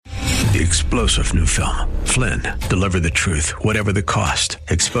The explosive new film, Flynn, deliver the truth, whatever the cost,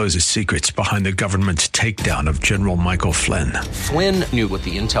 exposes secrets behind the government's takedown of General Michael Flynn. Flynn knew what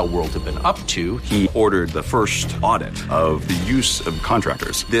the intel world had been up to. He ordered the first audit of the use of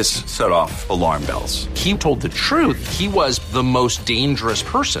contractors. This set off alarm bells. He told the truth. He was the most dangerous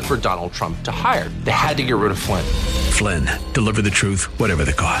person for Donald Trump to hire. They had to get rid of Flynn. Flynn, deliver the truth, whatever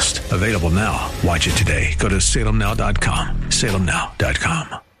the cost. Available now. Watch it today. Go to salemnow.com.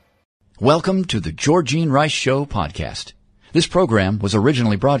 salemnow.com. Welcome to the Georgene Rice Show podcast. This program was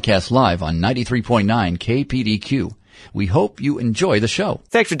originally broadcast live on 93.9 KPDQ. We hope you enjoy the show.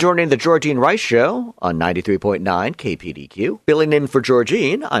 Thanks for joining the Georgene Rice Show on 93.9 KPDQ. Filling in for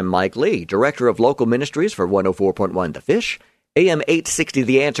Georgene, I'm Mike Lee, Director of Local Ministries for 104.1 The Fish, AM 860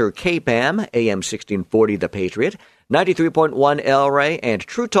 The Answer KPAM, AM 1640 The Patriot, 93.1 El Rey, and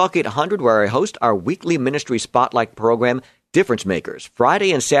True Talk 800, where I host our weekly ministry spotlight program, Difference Makers,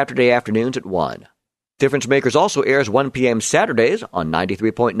 Friday and Saturday afternoons at 1. Difference Makers also airs 1 p.m. Saturdays on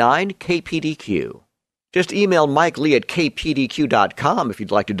 93.9 KPDQ. Just email Mike Lee at kpdq.com if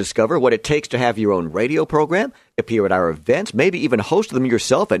you'd like to discover what it takes to have your own radio program, appear at our events, maybe even host them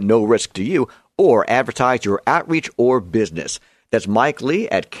yourself at no risk to you, or advertise your outreach or business. That's Mike Lee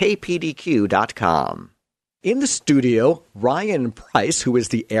at kpdq.com. In the studio, Ryan Price, who is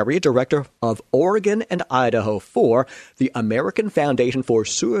the Area Director of Oregon and Idaho for the American Foundation for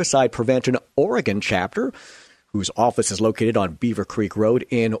Suicide Prevention Oregon chapter, whose office is located on Beaver Creek Road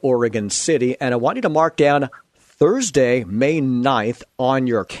in Oregon City. And I want you to mark down Thursday, May 9th on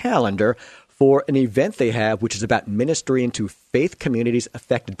your calendar for an event they have, which is about ministering to faith communities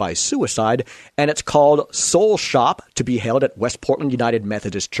affected by suicide, and it's called Soul Shop, to be held at West Portland United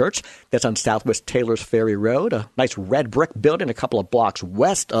Methodist Church. That's on Southwest Taylors Ferry Road, a nice red brick building a couple of blocks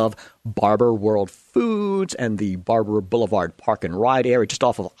west of Barber World Foods and the Barber Boulevard Park and Ride area, just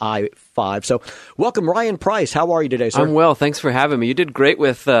off of I-5. So welcome, Ryan Price. How are you today, sir? I'm well. Thanks for having me. You did great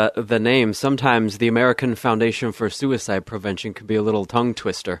with the name. Sometimes the American Foundation for Suicide Prevention can be a little tongue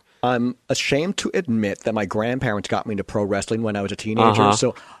twister. I'm ashamed to admit that my grandparents got me into pro wrestling when I was a teenager.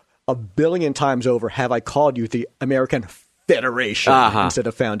 So a billion times over have I called you the American Federation instead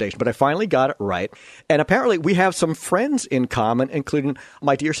of Foundation. But I finally got it right. And apparently we have some friends in common, including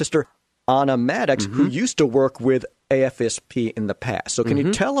my dear sister Anna Maddox, who used to work with AFSP in the past. So can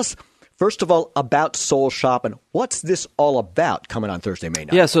you tell us, first of all, about Soul Shop and what's this all about coming on Thursday, May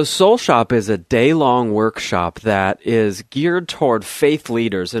 9th? Yeah, so Soul Shop is a day-long workshop that is geared toward faith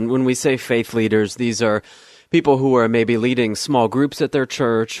leaders. And when we say faith leaders, these are people who are maybe leading small groups at their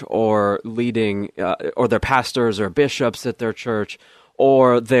church, or leading, or they're pastors or bishops at their church,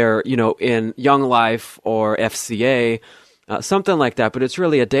 or they're, in Young Life or FCA, something like that. But it's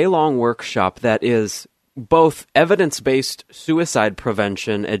really a day-long workshop that is both evidence-based suicide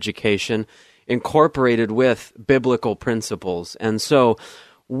prevention education incorporated with biblical principles. And so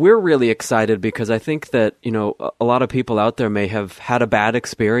we're really excited because I think that, a lot of people out there may have had a bad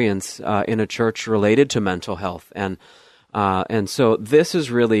experience in a church related to mental health. And so this is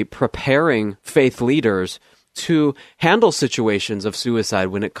really preparing faith leaders to handle situations of suicide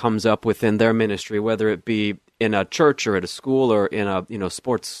when it comes up within their ministry, whether it be in a church or at a school or in a,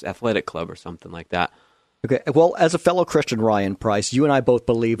 sports athletic club or something like that. Okay. Well, as a fellow Christian, Ryan Price, you and I both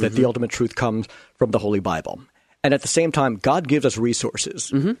believe that the ultimate truth comes from the Holy Bible. And at the same time, God gives us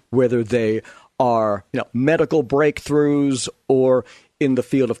resources, whether they are, medical breakthroughs or in the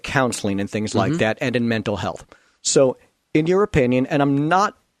field of counseling and things like that, and in mental health. So in your opinion, and I'm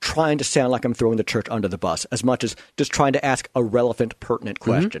not trying to sound like I'm throwing the church under the bus as much as just trying to ask a relevant, pertinent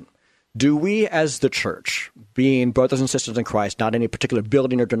question. Do we as the church, being brothers and sisters in Christ, not any particular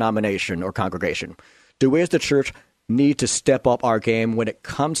building or denomination or congregation, do we as the church need to step up our game when it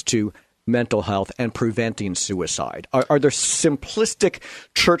comes to mental health and preventing suicide? Are there simplistic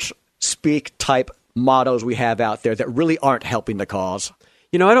church speak type mottos we have out there that really aren't helping the cause?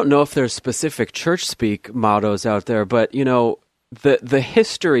 I don't know if there's specific church speak mottos out there, but, the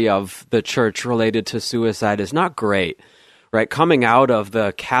history of the church related to suicide is not great, right? Coming out of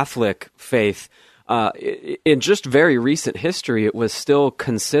the Catholic faith, in just very recent history, it was still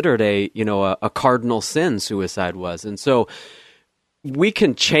considered a cardinal sin, suicide was. And so we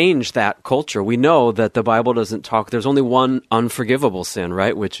can change that culture. We know that the Bible doesn't talk, there's only one unforgivable sin,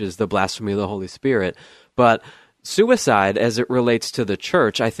 right? Which is the blasphemy of the Holy Spirit. But suicide, as it relates to the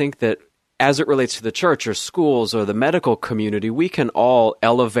church, I think that as it relates to the church or schools or the medical community, we can all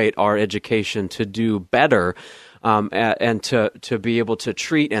elevate our education to do better, and to be able to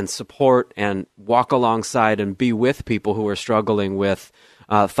treat and support and walk alongside and be with people who are struggling with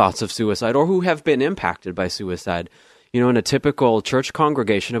thoughts of suicide or who have been impacted by suicide. in a typical church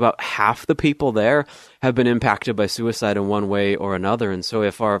congregation, about half the people there have been impacted by suicide in one way or another. And so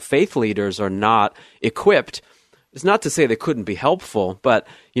if our faith leaders are not equipped, it's not to say they couldn't be helpful, but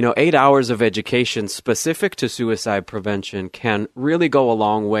 8 hours of education specific to suicide prevention can really go a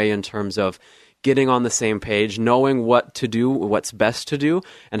long way in terms of getting on the same page, knowing what to do, what's best to do,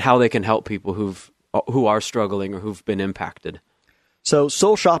 and how they can help people who are struggling or who've been impacted. So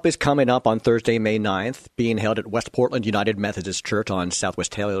Soul Shop is coming up on Thursday, May 9th, being held at West Portland United Methodist Church on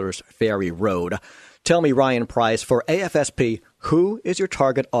Southwest Taylor's Ferry Road. Tell me, Ryan Price, for AFSP, who is your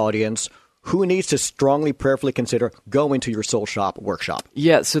target audience? Who needs to strongly, prayerfully consider going to your Soul Shop workshop?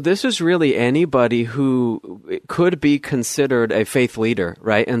 Yeah, so this is really anybody who could be considered a faith leader,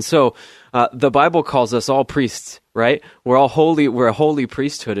 right? And so the Bible calls us all priests, right? We're all holy. We're a holy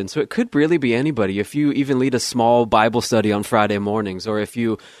priesthood. And so it could really be anybody. If you even lead a small Bible study on Friday mornings, or if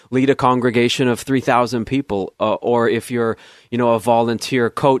you lead a congregation of 3,000 people, or if you're, a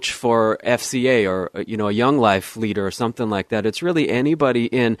volunteer coach for FCA, or, a Young Life leader or something like that, it's really anybody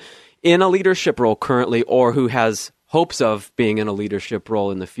in a leadership role currently, or who has hopes of being in a leadership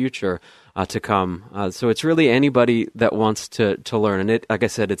role in the future to come. So it's really anybody that wants to learn. And it, like I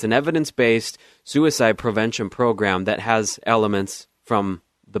said, it's an evidence-based suicide prevention program that has elements from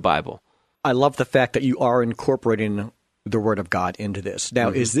the Bible. I love the fact that you are incorporating the Word of God into this. Now,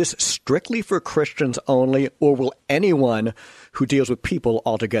 is this strictly for Christians only, or will anyone who deals with people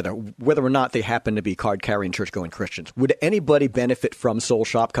altogether, whether or not they happen to be card-carrying, church-going Christians, would anybody benefit from Soul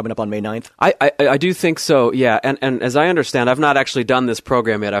Shop coming up on May 9th? I do think so, yeah. And as I understand, I've not actually done this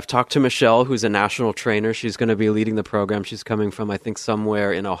program yet. I've talked to Michelle, who's a national trainer. She's going to be leading the program. She's coming from, I think,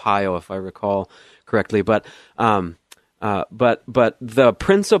 somewhere in Ohio, if I recall correctly. But the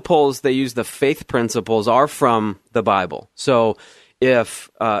principles, they use the faith principles, are from the Bible. So if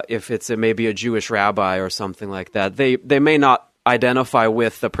it's maybe a Jewish rabbi or something like that, they may not identify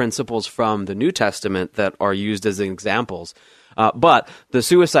with the principles from the New Testament that are used as examples. But the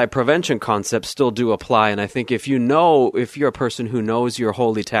suicide prevention concepts still do apply. And I think if you're a person who knows your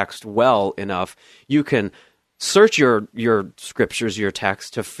holy text well enough, you can search your scriptures, your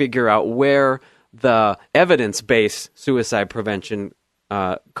text, to figure out where the evidence-based suicide prevention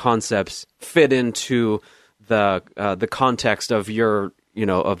concepts fit into the context of your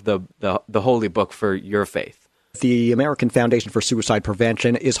of the holy book for your faith. The American Foundation for Suicide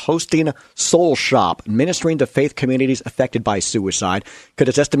Prevention is hosting Soul Shop, ministering to faith communities affected by suicide, because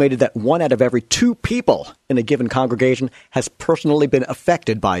it's estimated that 1 out of every 2 people in a given congregation has personally been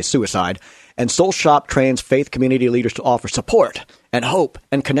affected by suicide. And Soul Shop trains faith community leaders to offer support and hope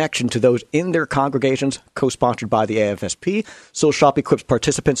and connection to those in their congregations, co-sponsored by the AFSP. Soul Shop equips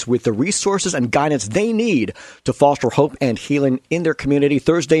participants with the resources and guidance they need to foster hope and healing in their community.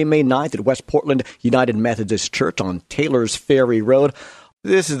 Thursday, May 9th at West Portland United Methodist Church on Taylor's Ferry Road.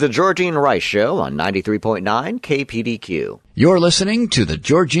 This is the Georgene Rice Show on 93.9 KPDQ. You're listening to the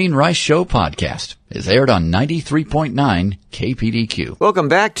Georgene Rice Show podcast. It's aired on 93.9 KPDQ. Welcome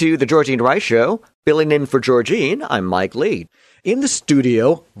back to the Georgene Rice Show. Filling in for Georgene, I'm Mike Lee. In the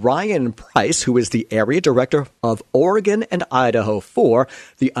studio, Ryan Price, who is the Area Director of Oregon and Idaho for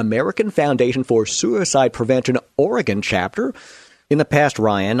the American Foundation for Suicide Prevention Oregon chapter. In the past,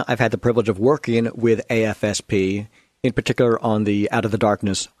 Ryan, I've had the privilege of working with AFSP, in particular on the Out of the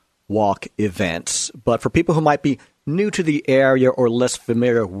Darkness Walk events. But for people who might be new to the area or less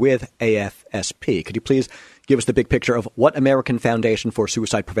familiar with AFSP, could you please give us the big picture of what American Foundation for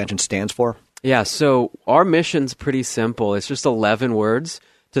Suicide Prevention stands for? Yeah, so our mission's pretty simple. It's just 11 words: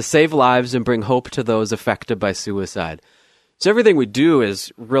 to save lives and bring hope to those affected by suicide. So everything we do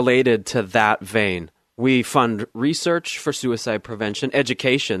is related to that vein. We fund research for suicide prevention,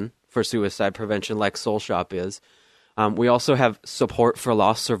 education for suicide prevention, like Soul Shop is. We also have support for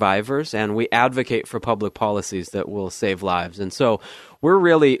lost survivors, and we advocate for public policies that will save lives. And so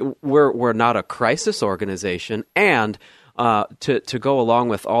we're not a crisis organization, and to go along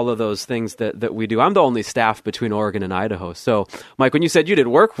with all of those things that we do, I'm the only staff between Oregon and Idaho. So, Mike, when you said you did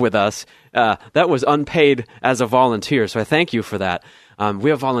work with us, that was unpaid as a volunteer, so I thank you for that. We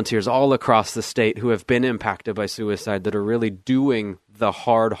have volunteers all across the state who have been impacted by suicide that are really doing the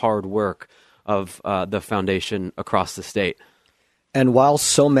hard work of the foundation across the state. And while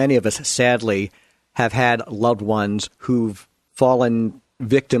so many of us, sadly, have had loved ones who've fallen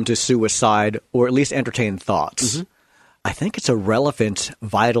victim to suicide or at least entertained thoughts, I think it's a relevant,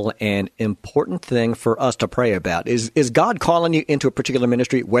 vital, and important thing for us to pray about. Is God calling you into a particular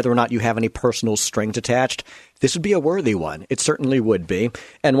ministry, whether or not you have any personal strings attached? This would be a worthy one. It certainly would be.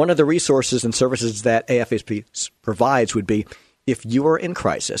 And one of the resources and services that AFSP provides would be, if you are in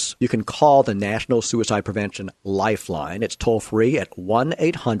crisis, you can call the National Suicide Prevention Lifeline. It's toll-free at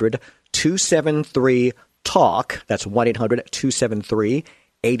 1-800-273-TALK. That's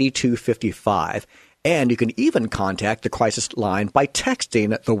 1-800-273-8255. And you can even contact the crisis line by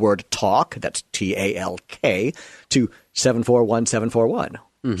texting the word TALK, that's T-A-L-K, to 741-741.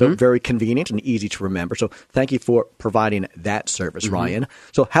 So very convenient and easy to remember. So thank you for providing that service, Ryan.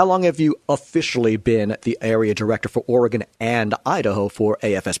 So how long have you officially been the area director for Oregon and Idaho for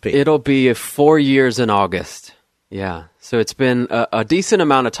AFSP? It'll be 4 years in August. Yeah. So it's been a decent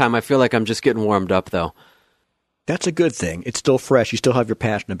amount of time. I feel like I'm just getting warmed up, though. That's a good thing. It's still fresh. You still have your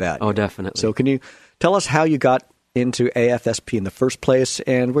passion about it. Oh, definitely. So can you tell us how you got into AFSP in the first place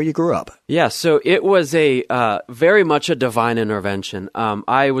and where you grew up? Yeah, so it was a very much a divine intervention.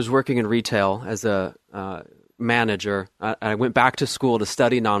 I was working in retail as a manager. I went back to school to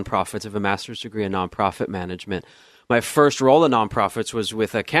study nonprofits. I have a master's degree in nonprofit management. My first role in nonprofits was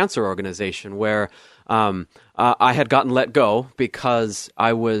with a cancer organization where I had gotten let go because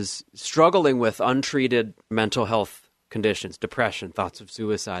I was struggling with untreated mental health conditions, depression, thoughts of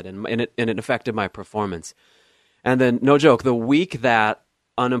suicide, and it affected my performance. And then, no joke, the week that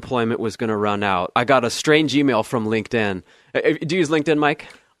unemployment was going to run out, I got a strange email from LinkedIn. Do you use LinkedIn, Mike?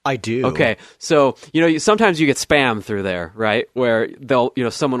 I do. Okay. So, sometimes you get spam through there, right? Where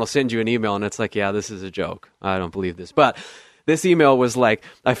someone will send you an email and it's like, yeah, this is a joke. I don't believe this. But this email was like,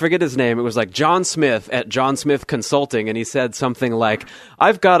 I forget his name. It was like John Smith at John Smith Consulting. And he said something like,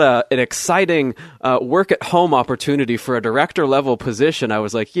 I've got an exciting work at home opportunity for a director level position. I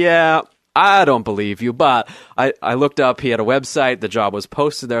was like, yeah, I don't believe you, but I looked up. He had a website. The job was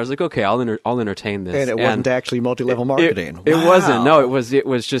posted there. I was like, okay, I'll entertain this. And it wasn't actually multi-level marketing. It wasn't. No, it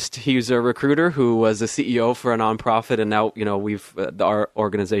was just he's a recruiter who was a CEO for a nonprofit, and now we've our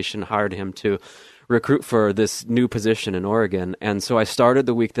organization hired him to recruit for this new position in Oregon. And so I started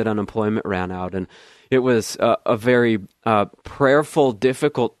the week that unemployment ran out, and it was a very prayerful,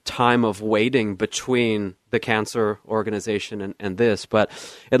 difficult time of waiting between the cancer organization and this. But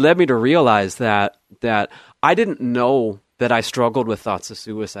it led me to realize that I didn't know that I struggled with thoughts of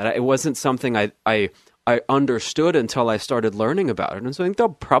suicide. It wasn't something I understood until I started learning about it. And so I think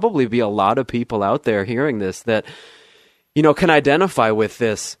there'll probably be a lot of people out there hearing this that, can identify with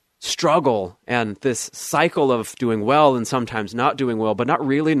this struggle and this cycle of doing well and sometimes not doing well, but not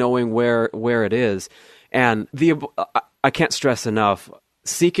really knowing where it is. And I can't stress enough,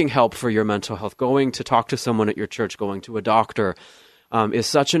 seeking help for your mental health, going to talk to someone at your church, going to a doctor, is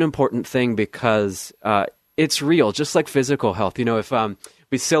such an important thing because it's real, just like physical health. If it'd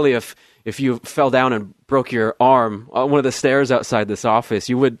be silly if you fell down and broke your arm on one of the stairs outside this office,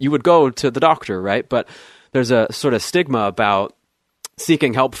 you would go to the doctor, right? But there's a sort of stigma about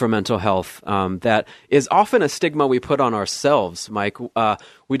seeking help for mental health that is often a stigma we put on ourselves, Mike.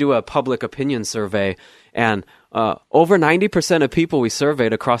 We do a public opinion survey, and over 90% of people we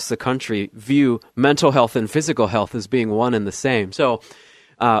surveyed across the country view mental health and physical health as being one and the same. So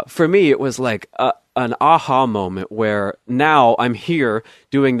for me, it was like an aha moment where now I'm here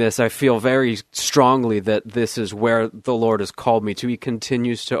doing this. I feel very strongly that this is where the Lord has called me to. He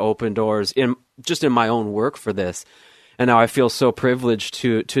continues to open doors in my own work for this. And now I feel so privileged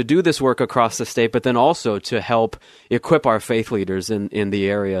to do this work across the state, but then also to help equip our faith leaders in the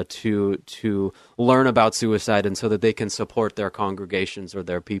area to learn about suicide and so that they can support their congregations or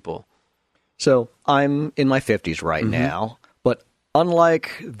their people. So I'm in my 50s right now, but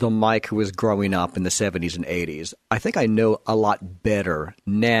unlike the Mike who was growing up in the 70s and 80s, I think I know a lot better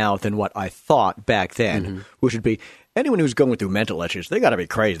now than what I thought back then, which would be anyone who's going through mental issues, they got to be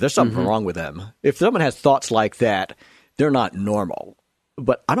crazy. There's something wrong with them. If someone has thoughts like that, they're not normal.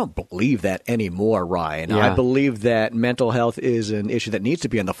 But I don't believe that anymore, Ryan. Yeah. I believe that mental health is an issue that needs to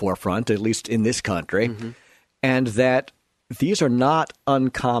be in the forefront, at least in this country, and that these are not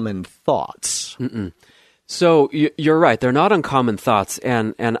uncommon thoughts. So you're right. They're not uncommon thoughts.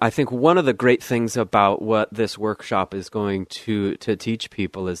 And I think one of the great things about what this workshop is going to teach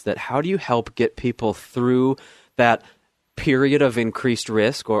people is that how do you help get people through that period of increased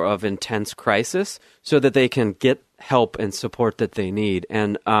risk or of intense crisis so that they can get help and support that they need.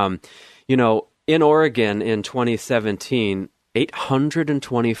 And, in Oregon in 2017,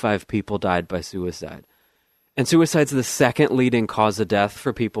 825 people died by suicide. And suicide's the second leading cause of death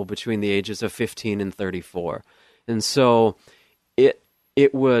for people between the ages of 15 and 34. And so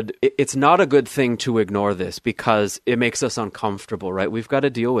it's not a good thing to ignore this because it makes us uncomfortable, right? We've got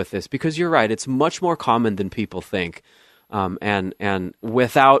to deal with this because you're right. It's much more common than people think. And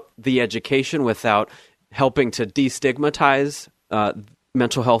without the education, without helping to destigmatize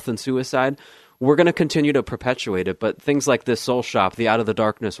mental health and suicide, we're going to continue to perpetuate it. But things like this Soul Shop, the Out of the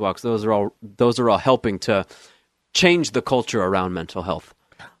Darkness walks, those are all helping to change the culture around mental health.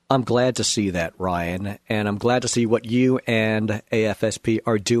 I'm glad to see that, Ryan, and I'm glad to see what you and AFSP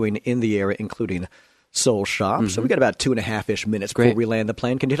are doing in the area, including Soul Shop. So we got about 2.5-ish minutes before we land the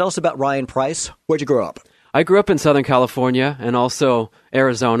plane. Can you tell us about Ryan Price? Where'd you grow up? I grew up in Southern California and also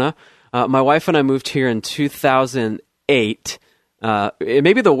Arizona. My wife and I moved here in 2008. It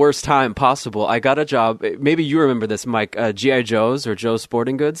may be the worst time possible. I got a job. Maybe you remember this, Mike, G.I. Joe's or Joe's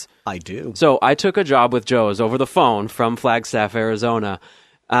Sporting Goods. I do. So I took a job with Joe's over the phone from Flagstaff, Arizona.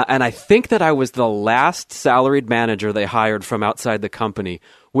 And I think that I was the last salaried manager they hired from outside the company.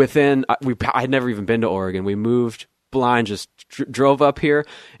 I'd never even been to Oregon. We moved blind, just drove up here,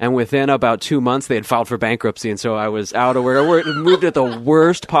 and within about 2 months, they had filed for bankruptcy, and so I was out of where moved at the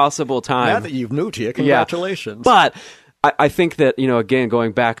worst possible time. Now that you've moved here, congratulations. Yeah. But I think that, again,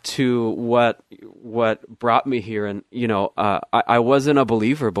 going back to what brought me here, and, I wasn't a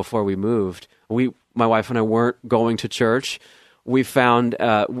believer before we moved. My wife and I weren't going to church. We found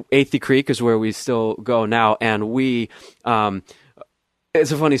Athey Creek is where we still go now, and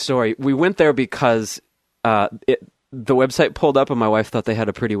it's a funny story. We went there because the website pulled up, and my wife thought they had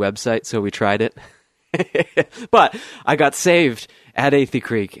a pretty website, so we tried it. But I got saved at Athey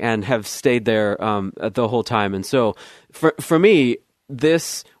Creek and have stayed there the whole time. And so for me,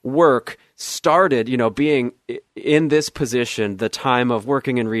 this work started, being in this position, the time of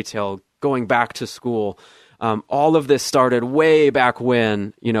working in retail, going back to school. All of this started way back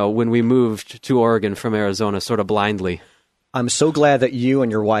when we moved to Oregon from Arizona, sort of blindly. I'm so glad that you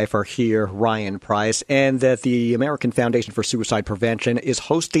and your wife are here, Ryan Price, and that the American Foundation for Suicide Prevention is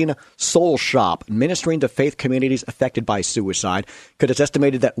hosting Soul Shop, ministering to faith communities affected by suicide, because it's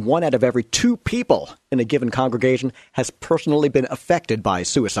estimated that 1 out of every 2 people in a given congregation has personally been affected by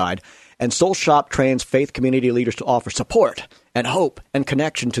suicide. And Soul Shop trains faith community leaders to offer support and hope and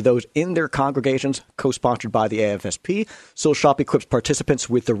connection to those in their congregations, co-sponsored by the AFSP. Soul Shop equips participants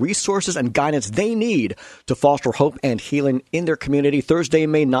with the resources and guidance they need to foster hope and healing in their community. Thursday,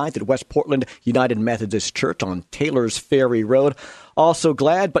 May 9th at West Portland United Methodist Church on Taylor's Ferry Road. Also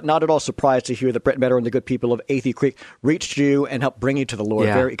glad, but not at all surprised to hear that Brett Metter and the good people of Athey Creek reached you and helped bring you to the Lord.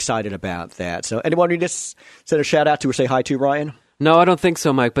 Yeah. Very excited about that. So anyone you just send a shout out to or say hi to, Ryan? No, I don't think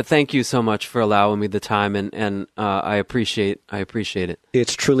so, Mike, but thank you so much for allowing me the time, and I appreciate it.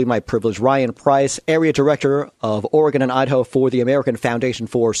 It's truly my privilege. Ryan Price, Area Director of Oregon and Idaho for the American Foundation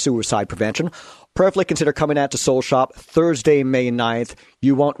for Suicide Prevention. Prayerfully consider coming out to Soul Shop Thursday, May 9th.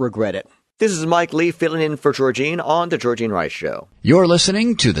 You won't regret it. This is Mike Lee filling in for Georgine on The Georgine Rice Show. You're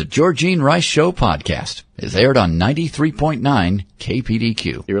listening to The Georgine Rice Show podcast. It's aired on 93.9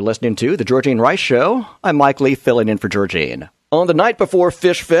 KPDQ. You're listening to The Georgine Rice Show. I'm Mike Lee filling in for Georgine. On the night before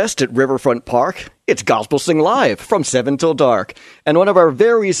Fish Fest at Riverfront Park, it's Gospel Sing Live from 7 till dark. And one of our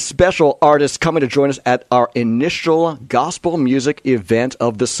very special artists coming to join us at our initial gospel music event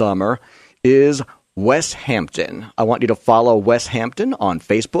of the summer is Wes Hampton. I want you to follow Wes Hampton on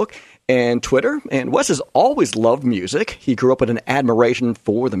Facebook and Twitter. And Wes has always loved music. He grew up with an admiration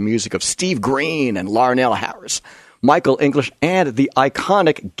for the music of Steve Green and Larnell Harris, Michael English, and the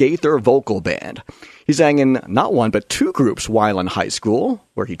iconic Gaither Vocal Band. He sang in not one, but 2 groups while in high school,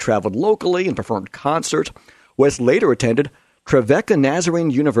 where he traveled locally and performed concerts. Wes later attended Trevecca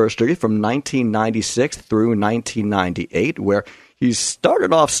Nazarene University from 1996 through 1998, where he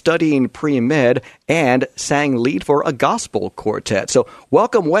started off studying pre-med and sang lead for a gospel quartet. So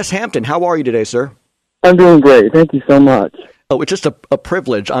welcome, Wes Hampton. How are you today, sir? I'm doing great. Thank you so much. Oh, it's just a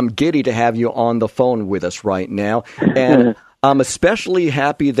privilege. I'm giddy to have you on the phone with us right now. And I'm especially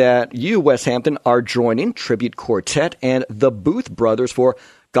happy that you, Wes Hampton, are joining Tribute Quartet and the Booth Brothers for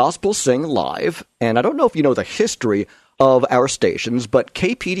Gospel Sing Live. And I don't know if you know the history of our stations, but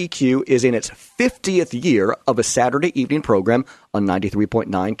KPDQ is in its 50th year of a Saturday evening program on 93.9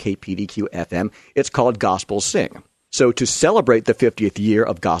 KPDQ FM. It's called Gospel Sing. So to celebrate the 50th year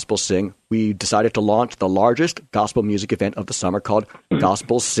of Gospel Sing, we decided to launch the largest gospel music event of the summer called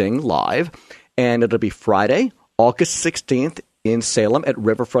Gospel Sing Live. And it'll be Friday, August 16th in Salem at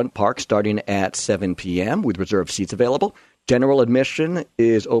Riverfront Park starting at 7 p.m. with reserved seats available. General admission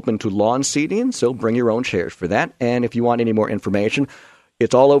is open to lawn seating, so bring your own chairs for that. And if you want any more information,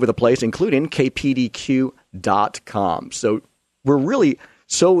 it's all over the place, including kpdq.com. So we're really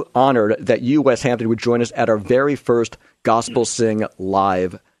so honored that you, Wes Hampton, would join us at our very first Gospel Sing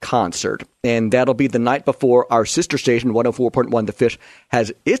Live concert. And that'll be the night before our sister station, 104.1 The Fish,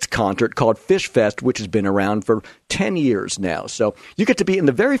 has its concert called Fish Fest, which has been around for 10 years now. So you get to be in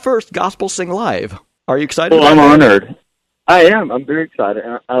the very first Gospel Sing Live. Are you excited? Well, I'm honored. I am. I'm very excited.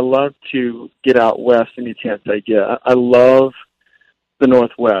 I love to get out west any chance I get. I love the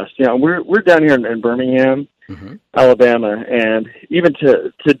Northwest. You know, we're down here in Birmingham, Alabama, and even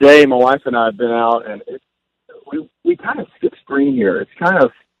today, my wife and I have been out, and we kind of skip spring here. It's kind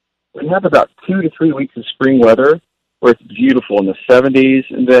of, we have about 2 to 3 weeks of spring weather where it's beautiful in the 70s,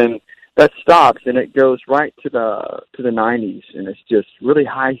 and then that stops and it goes right to the 90s, and it's just really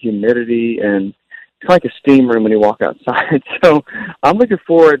high humidity, and it's like a steam room when you walk outside. So I'm looking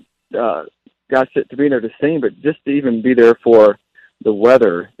forward, guys, to being there to sing, but just to even be there for the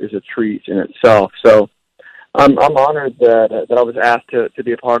weather is a treat in itself. So I'm honored that I was asked to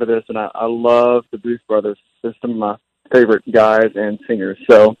be a part of this, and I love the Booth Brothers. They're some of my favorite guys and singers.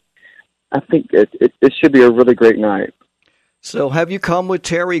 So I think it should be a really great night. So have you come with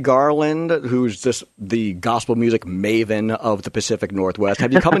Terry Garland, who's just the gospel music maven of the Pacific Northwest?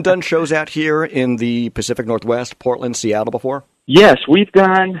 Have you come and done shows out here in the Pacific Northwest, Portland, Seattle before? Yes, we've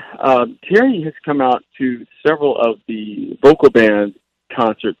done. Terry has come out to several of the vocal band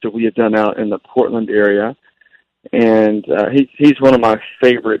concerts that we have done out in the Portland area, and he's one of my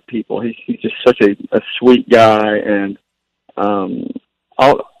favorite people. He's just such a sweet guy, and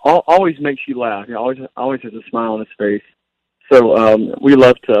always makes you laugh. He always has a smile on his face. So we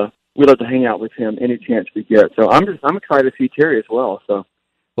love to hang out with him any chance we get. So I'm excited to see Terry as well. So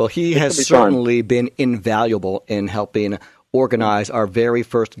well, he has certainly been invaluable in helping organize our very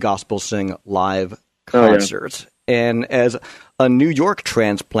first Gospel Sing live concert. And as a New York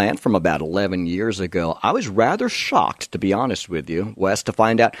transplant from about 11 years ago, I was rather shocked, to be honest with you, Wes, to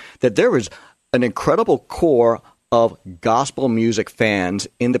find out that there was an incredible core of gospel music fans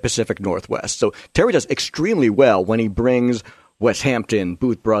in the Pacific Northwest. So Terry does extremely well when he brings Wes Hampton,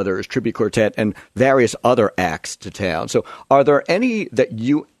 Booth Brothers, Tribute Quartet, and various other acts to town. So are there any that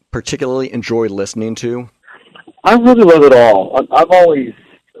you particularly enjoy listening to? I really love it all. I've always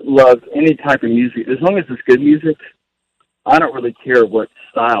loved any type of music. As long as it's good music, I don't really care what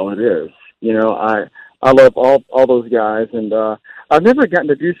style it is. You know, I love all those guys, and I've never gotten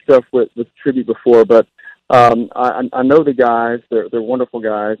to do stuff with Tribute before, but I know the guys. They're wonderful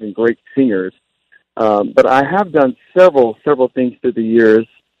guys and great singers. But I have done several things through the years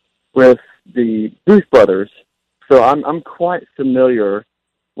with the Booth Brothers, so I'm quite familiar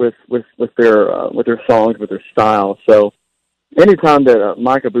with their songs, with their style. So anytime that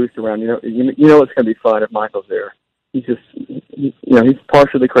Micah Booth's around, you know it's going to be fun if Michael's there. He's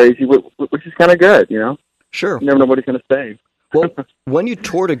partially crazy, which is kind of good, you know. Sure. You never know what he's going to say. Well, when you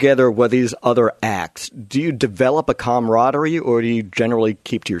tour together with these other acts, do you develop a camaraderie, or do you generally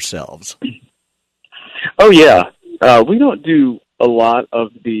keep to yourselves? Oh, yeah. We don't do a lot of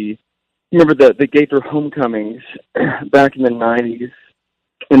remember the Gaither homecomings back in the 90s,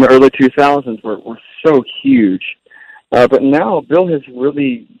 in the early 2000s were so huge. But now Bill has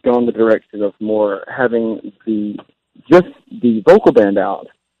really gone the direction of more having just the vocal band out.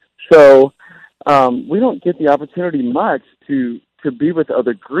 So we don't get the opportunity much to be with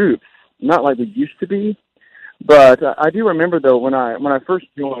other groups, not like we used to be. But I do remember, though, when I first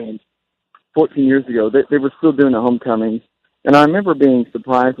joined 14 years ago, they were still doing the homecomings, and I remember being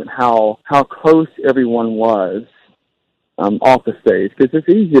surprised at how close everyone was off the stage, because it's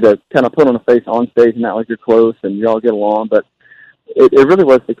easy to kind of put on a face on stage and act like you're close and you all get along, but it really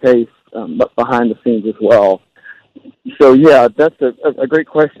was the case behind the scenes as well. So, yeah, that's a great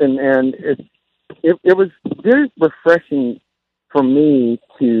question, and it was very refreshing for me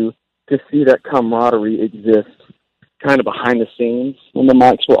to see that camaraderie exist kind of behind the scenes when the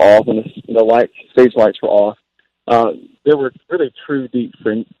mics were off and the stage lights were off. There were really true, deep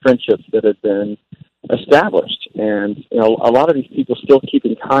friendships that had been established, and a lot of these people still keep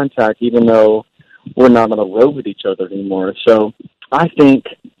in contact even though we're not on the road with each other anymore. So I think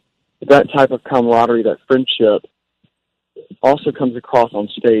that type of camaraderie, that friendship, also comes across on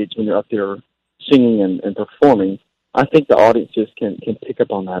stage when you're up there singing and performing. I think the audiences can pick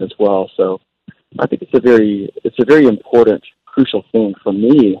up on that as well. So I think it's a very important, crucial thing for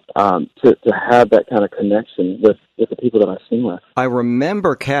me to have that kind of connection with the people that I sing with. I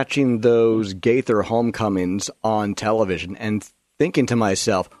remember catching those Gaither homecomings on television and thinking to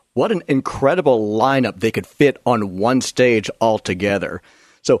myself, what an incredible lineup they could fit on one stage all together.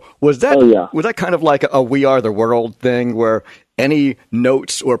 So was that kind of like a We Are the World thing where any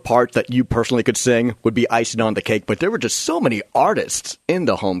notes or parts that you personally could sing would be icing on the cake, but there were just so many artists in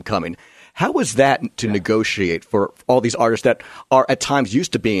the homecoming? How was that to negotiate for all these artists that are at times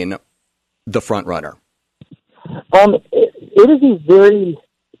used to being the front runner? It is a very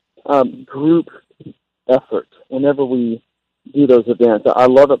group effort whenever we do those events. I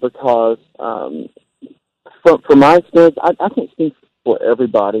love it because from my experience, I can't speak for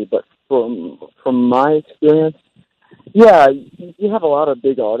everybody, but from my experience, yeah, you have a lot of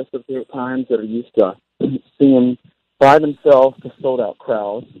big artists at times that are used to singing by themselves to sold-out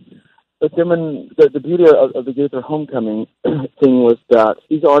crowds. But then when the beauty of the Gaither Homecoming thing was that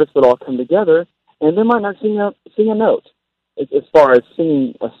these artists would all come together, and they might not sing a note as far as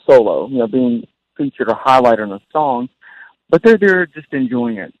singing a solo, being featured or highlighted in a song, but they're just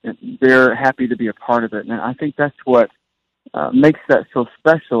enjoying it. And they're happy to be a part of it, and I think that's what makes that so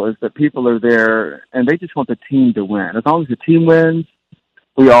special, is that people are there and they just want the team to win. As long as the team wins,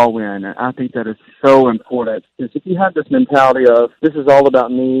 we all win. And I think that is so important, because if you have this mentality of, this is all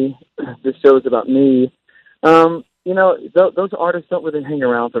about me, this show is about me, those artists don't really hang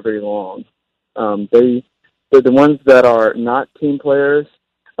around for very long. They're the ones that are not team players,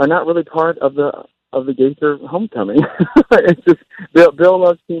 are not really part of the Gaither Homecoming. It's just, Bill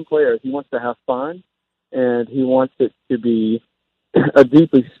loves team players. He wants to have fun, and he wants it to be a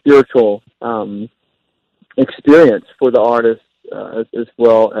deeply spiritual experience for the artists as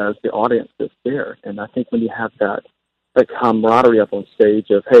well as the audience that's there. And I think when you have that camaraderie up on stage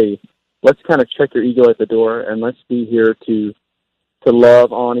of, hey, let's kind of check your ego at the door, and let's be here to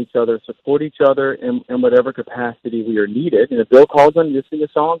love on each other, support each other in whatever capacity we are needed. And if Bill calls on you to sing a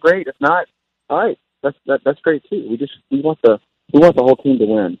song, great. If not, all right, that's great too. We want the whole team to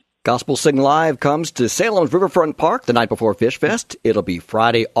win. Gospel Sing Live comes to Salem's Riverfront Park the night before Fish Fest. It'll be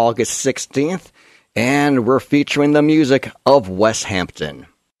Friday, August 16th, and we're featuring the music of Wes Hampton.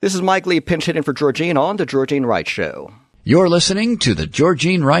 This is Mike Lee, pinch hitting for Georgine on The Georgine Rice Show. You're listening to the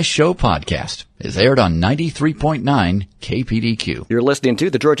Georgine Rice Show podcast. It's aired on 93.9 KPDQ. You're listening to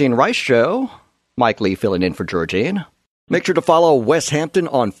The Georgine Rice Show. Mike Lee filling in for Georgine. Make sure to follow Wes Hampton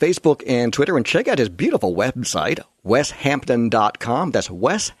on Facebook and Twitter, and check out his beautiful website, weshampton.com. That's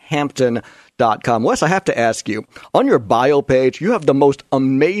weshampton.com. Wes, I have to ask you, on your bio page, you have the most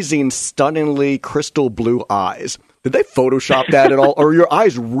amazing, stunningly crystal blue eyes. Did they Photoshop that at all, or are your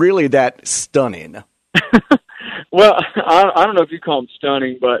eyes really that stunning? Well, I don't know if you call them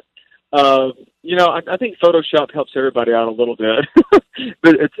stunning, but, I think Photoshop helps everybody out a little bit.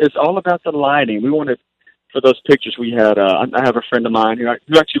 But it's all about the lighting. We wanted, for those pictures we had, I have a friend of mine who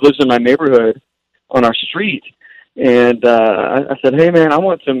actually lives in my neighborhood on our street. And I said, hey, man, I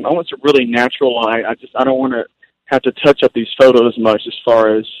want some really natural light. I don't want to have to touch up these photos much as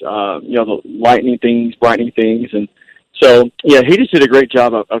far as, the lightening things, brightening things. And so, yeah, he just did a great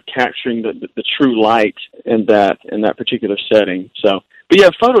job of capturing the true light in that particular setting. So, but yeah,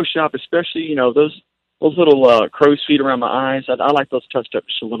 Photoshop, especially, those little crow's feet around my eyes, I like those touched up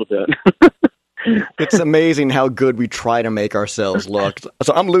just a little bit. It's amazing how good we try to make ourselves look.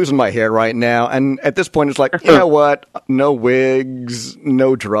 So I'm losing my hair right now, and at this point it's like, you know what? No wigs,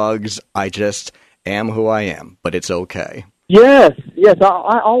 no drugs. I just am who I am, but it's okay. Yes.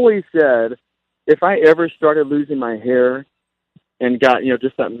 I always said, if I ever started losing my hair and got,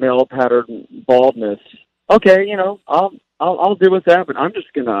 just that male pattern baldness, okay, I'll deal with that, but I'm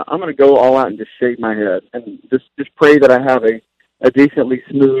gonna go all out and just shave my head and just pray that I have a decently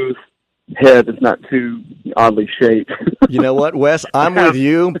smooth head that's not too oddly shaped. You know what, Wes? I'm with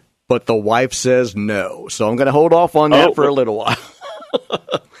you, but the wife says no, so I'm going to hold off on that for a little while.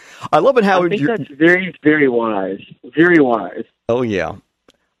 I love it how I think that's very, very wise. Very wise. Oh, yeah.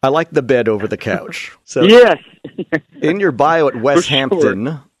 I like the bed over the couch. So yes. In your bio at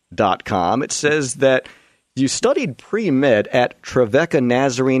weshampton.com, it says that you studied pre-med at Trevecca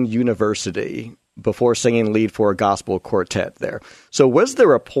Nazarene University before singing lead for a gospel quartet there. So was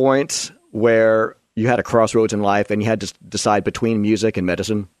there a point where you had a crossroads in life and you had to decide between music and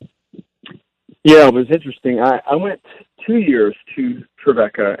medicine? Yeah, it was interesting. I went 2 years to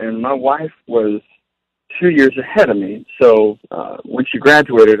Trevecca, and my wife was 2 years ahead of me. So when she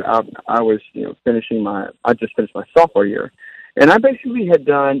graduated, I was I just finished my sophomore year. And I basically had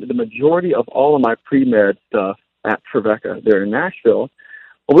done the majority of all of my pre-med stuff at Trevecca there in Nashville.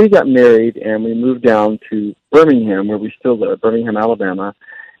 Well, we got married, and we moved down to Birmingham, where we still live, Birmingham, Alabama.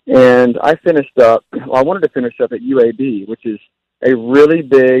 And I wanted to finish up at UAB, which is a really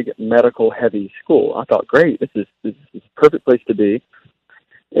big medical-heavy school. I thought, great, this is a perfect place to be.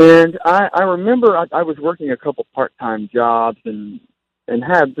 And I remember I was working a couple part-time jobs and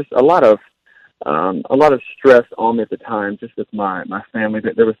had just a lot of stress on me at the time, just with my family.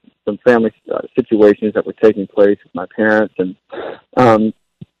 There was some family situations that were taking place with my parents, and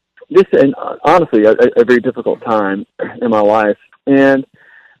honestly, a very difficult time in my life, and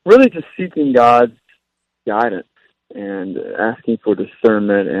really just seeking God's guidance and asking for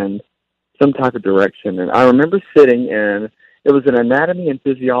discernment and some type of direction. And I remember sitting in It was an anatomy and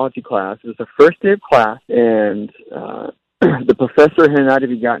physiology class. It was the first day of class, and the professor had not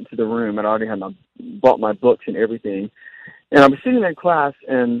even gotten to the room. I'd already bought my books and everything. And I was sitting in class,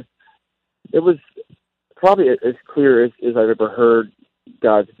 and it was probably as clear as I've ever heard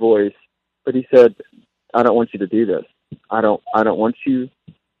God's voice. But he said, I don't want you to do this. I don't want you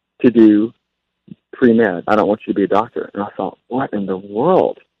to do pre-med. I don't want you to be a doctor. And I thought, what in the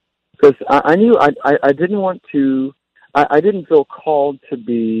world? Because I knew I didn't want to, I didn't feel called to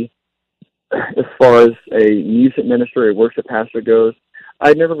be, as far as a music minister or worship pastor goes,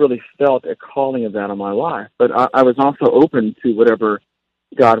 I never really felt a calling of that in my life. But I was also open to whatever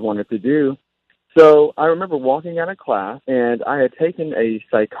God wanted to do. So I remember walking out of class, and I had taken a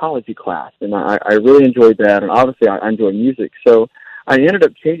psychology class, and I really enjoyed that, and obviously I enjoy music. So I ended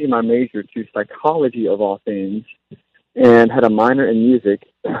up changing my major to psychology of all things and had a minor in music.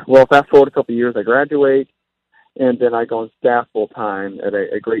 Well, fast forward a couple of years, I graduate, and then I go on staff full-time at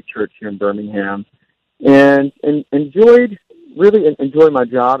a great church here in Birmingham, and enjoyed my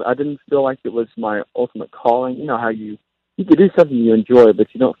job. I didn't feel like it was my ultimate calling. You know how you could do something you enjoy, but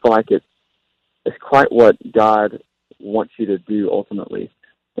you don't feel like it's quite what God wants you to do ultimately.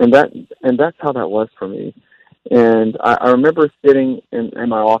 And that's how that was for me. And I remember sitting in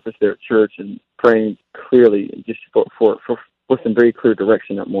my office there at church and praying clearly just for some very clear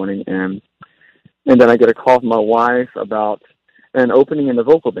direction that morning. And then I get a call from my wife about an opening in the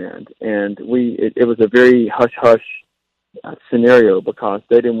vocal band. And it was a very hush-hush scenario because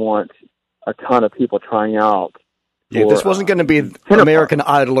they didn't want a ton of people trying out. Yeah, this wasn't going to be American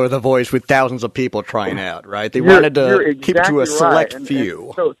Idol or The Voice with thousands of people trying out, right? They wanted to keep it to a select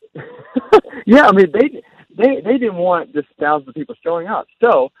few. So, yeah, I mean, they didn't want just thousands of people showing up.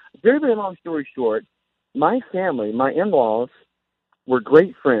 So, very, very long story short, my family, my in-laws, were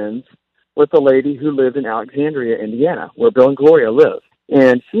great friends with a lady who lived in Alexandria, Indiana, where Bill and Gloria live.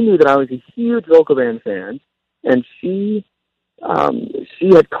 And she knew that I was a huge vocal band fan, and she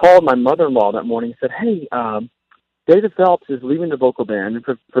had called my mother-in-law that morning and said, hey, David Phelps is leaving the vocal band. And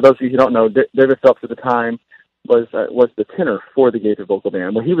for those of you who don't know, David Phelps at the time was the tenor for the Gaither vocal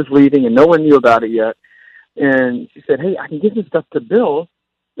band. Well, he was leaving, and no one knew about it yet. And she said, hey, I can give some stuff to Bill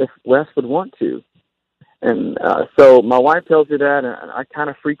if Wes would want to. And so my wife tells her that, and I kind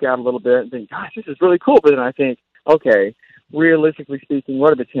of freak out a little bit and think, gosh, this is really cool. But then I think, okay, realistically speaking,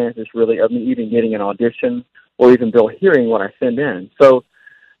 what are the chances really of me even getting an audition or even Bill hearing what I send in? So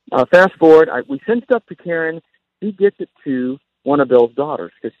fast forward, we send stuff to Karen. He gets it to one of Bill's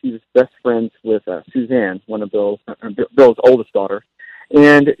daughters because she was best friends with Suzanne, one of Bill's oldest daughter.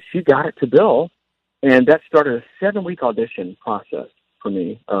 And she got it to Bill, and that started a 7-week audition process for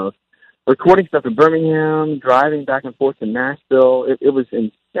me of recording stuff in Birmingham, driving back and forth to Nashville. It was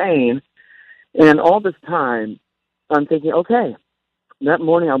insane. And all this time, I'm thinking, okay, that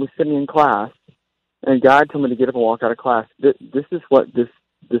morning I was sitting in class, and God told me to get up and walk out of class. This is what this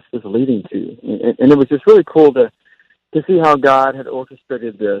is leading to. And it was just really cool to see how God had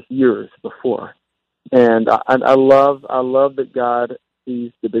orchestrated this years before. And I love that God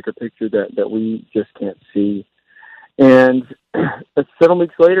sees the bigger picture that we just can't see. And 7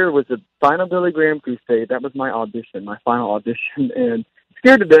 weeks later was the final Billy Graham crusade. That was my audition, my final audition, and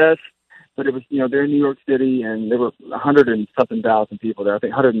scared to death. But it was, they're in New York City, and there were 100 and something thousand people there. I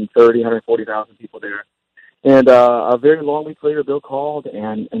think 140,000 people there. And a very long week later, Bill called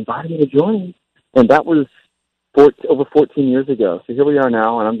and invited me to join. And that was over 14 years ago. So here we are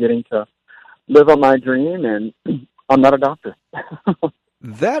now, and I'm getting to live on my dream, and I'm not a doctor.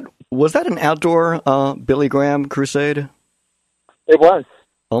 Was that an outdoor Billy Graham crusade? It was.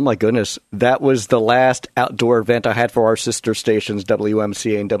 Oh, my goodness. That was the last outdoor event I had for our sister stations,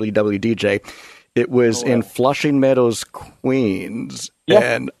 WMCA and WWDJ. It was in Flushing Meadows, Queens. Yes.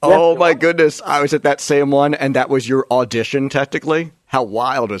 And, oh, my goodness, I was at that same one, and that was your audition, technically? How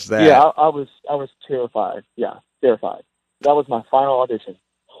wild was that? Yeah, I was terrified. Yeah, terrified. That was my final audition.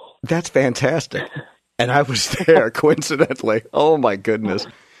 That's fantastic. And I was there, coincidentally. Oh, my goodness.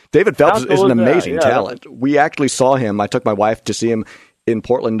 David Phelps is an amazing talent. We actually saw him. I took my wife to see him in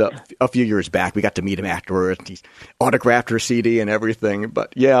Portland a few years back. We got to meet him afterwards. He's autographed her CD and everything.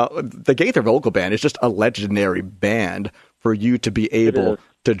 But, yeah, the Gaither Vocal Band is just a legendary band for you to be able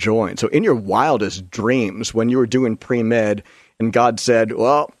to join. So in your wildest dreams, when you were doing pre-med and God said,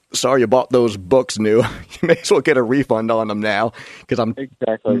 well, sorry you bought those books new, you may as well get a refund on them now because I'm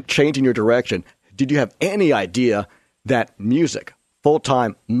changing your direction. Did you have any idea that music,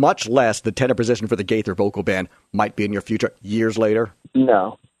 full-time, much less the tenor position for the Gaither Vocal Band, might be in your future years later?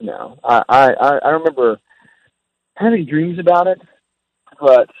 No. I remember having dreams about it,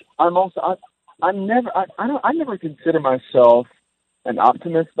 but I'm also I never consider myself an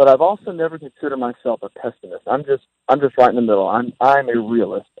optimist, but I've also never considered myself a pessimist. I'm just right in the middle. I'm a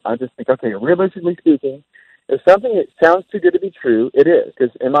realist. I just think, okay, realistically speaking, if something that sounds too good to be true, it is, because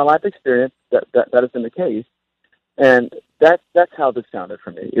in my life experience, that has been the case, and that's how this sounded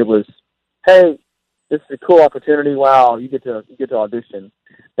for me. It was, hey, this is a cool opportunity. Wow, you get to audition.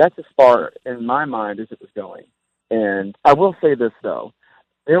 That's as far in my mind as it was going. And I will say this though,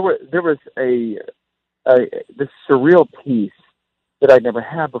 there was this surreal piece that I'd never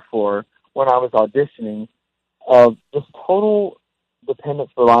had before when I was auditioning, of just total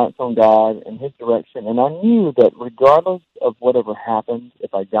dependence, reliance on God and His direction. And I knew that regardless of whatever happened,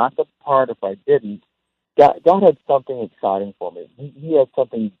 if I got the part, if I didn't, God had something exciting for me. He had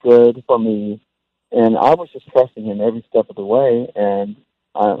something good for me, and I was just trusting Him every step of the way. And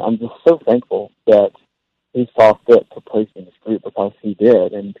I'm just so thankful that He saw fit to place me in this group, because He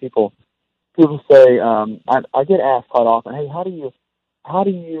did. And people say, I get asked quite often, hey, how do you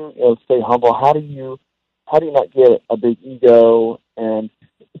stay humble? How do you not get a big ego? And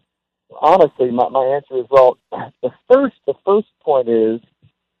honestly, my answer is, well, the first point is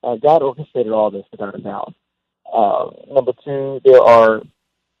God orchestrated all this without a doubt. Number two, there are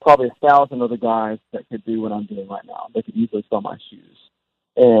probably 1,000 other guys that could do what I'm doing right now. They could easily fill my shoes,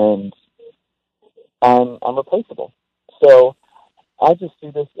 and I'm replaceable. So I just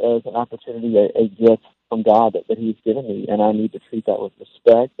see this as an opportunity, a gift from God that He's given me, and I need to treat that with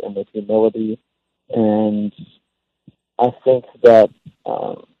respect and with humility. And I think that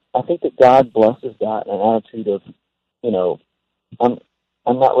God blesses that, an attitude of, I'm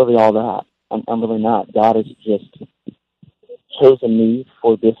not really all that. I'm really not. God has just chosen me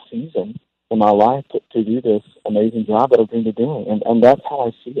for this season in my life to do this amazing job that I've dreamed of doing, and that's how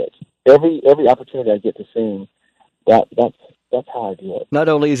I see it. Every opportunity I get to sing, that's how I do it. Not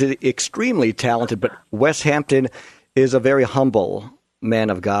only is he extremely talented, but Wes Hampton is a very humble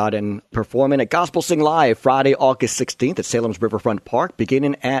man of God, and performing at Gospel Sing Live Friday, August 16th at Salem's Riverfront Park,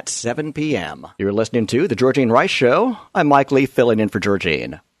 beginning at 7 p.m. You're listening to The Georgene Rice Show. I'm Mike Lee, filling in for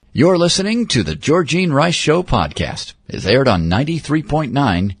Georgene. You're listening to The Georgene Rice Show podcast. It's aired on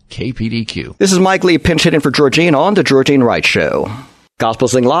 93.9 KPDQ. This is Mike Lee, pinch hitting for Georgene on The Georgene Rice Show. Gospel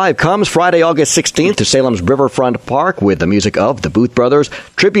Sing Live comes Friday, August 16th to Salem's Riverfront Park with the music of the Booth Brothers,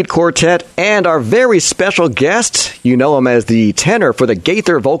 Tribute Quartet, and our very special guest. You know him as the tenor for the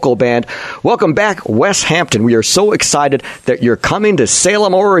Gaither Vocal Band. Welcome back, Wes Hampton. We are so excited that you're coming to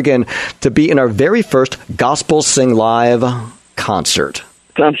Salem, Oregon to be in our very first Gospel Sing Live concert.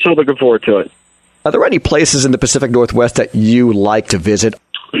 I'm so looking forward to it. Are there any places in the Pacific Northwest that you like to visit?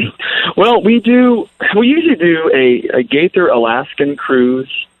 Well, we usually do a Gaither Alaskan cruise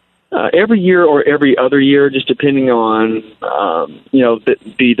every year or every other year, just depending on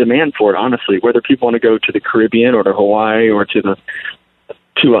the demand for it. Honestly, whether people want to go to the Caribbean or to Hawaii or to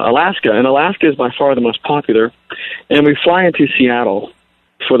Alaska, and Alaska is by far the most popular. And we fly into Seattle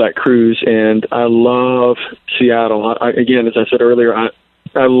for that cruise, and I love Seattle. Again, as I said earlier, I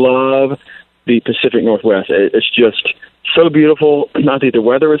love the Pacific Northwest. It's just so beautiful. Not that the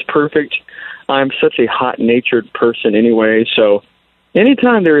weather is perfect. I'm such a hot-natured person anyway, so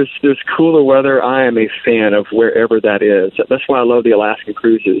anytime there's cooler weather, I am a fan of wherever that is. That's why I love the Alaskan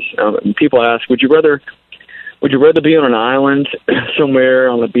cruises. And people ask, would you rather be on an island somewhere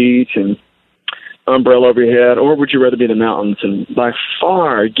on the beach and umbrella over your head, or would you rather be in the mountains? And by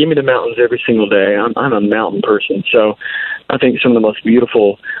far, give me the mountains every single day. I'm a mountain person, so I think some of the most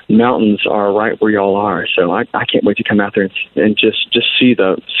beautiful mountains are right where y'all are. So I can't wait to come out there and just see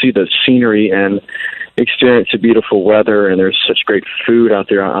the scenery and experience the beautiful weather. And there's such great food out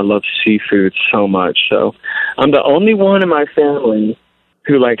there. I love seafood so much. So I'm the only one in my family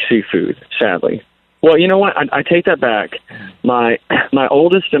who likes seafood, sadly. Well, you know what? I take that back. My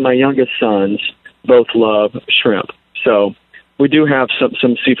oldest and my youngest sons both love shrimp. So we do have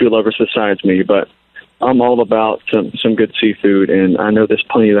some seafood lovers besides me, but I'm all about some good seafood, and I know there's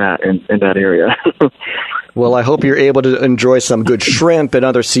plenty of that in that area. Well, I hope you're able to enjoy some good shrimp and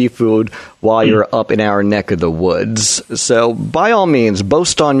other seafood while you're up in our neck of the woods. So by all means,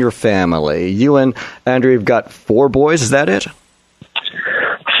 boast on your family. You and Andrew have got 4 boys, is that it?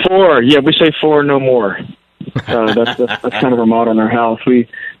 4, yeah, we say 4, no more. That's kind of our motto in our house. We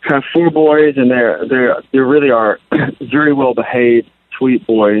have 4 boys, and they really are very well behaved, sweet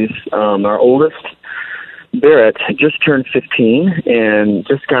boys. Our oldest, Barrett, just turned 15 and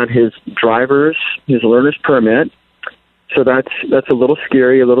just got his learner's permit. So that's a little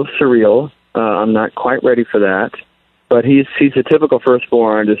scary, a little surreal. I'm not quite ready for that. But he's a typical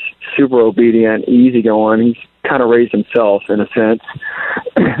firstborn, just super obedient, easygoing. He's kind of raised himself in a sense.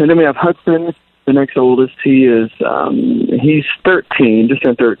 And then we have Hudson. the next oldest, he's 13, just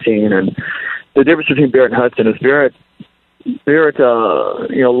turned 13, and the difference between Barrett and Hudson is Barrett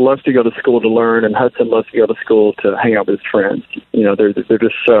loves to go to school to learn, and Hudson loves to go to school to hang out with his friends. They're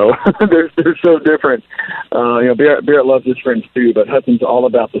just so they're so different. Barrett loves his friends too, but Hudson's all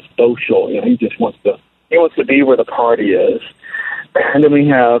about the social. He just wants to be where the party is. And then we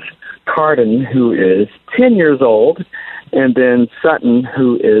have Carden, who is 10 years old, and then Sutton,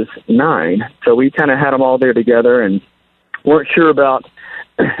 who is 9. So we kind of had them all there together, and weren't sure about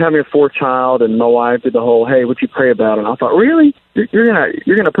having a fourth child. And my wife did the whole, "Hey, what you pray about?" And I thought, "Really? You're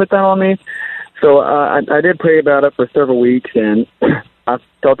gonna put that on me?" So I did pray about it for several weeks, and I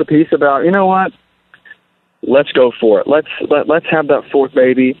felt the peace about, you know what? Let's go for it. Let's have that fourth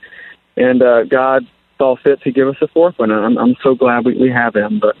baby, and God saw fit to give us a fourth one. I'm so glad we have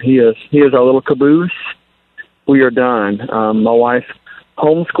him. But he is our little caboose. We are done. My wife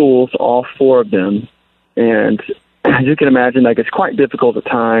homeschools all 4 of them, and as you can imagine, that gets quite difficult at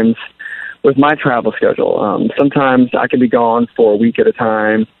times with my travel schedule. Sometimes I can be gone for a week at a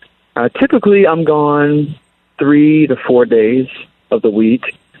time. Typically, I'm gone 3 to 4 days of the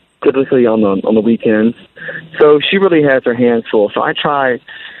week, typically on the weekends. So she really has her hands full. So I try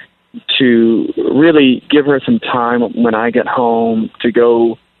to really give her some time when I get home to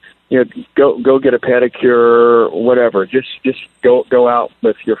go get a pedicure, whatever. Just go out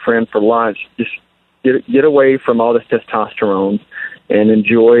with your friend for lunch. Just get away from all this testosterone and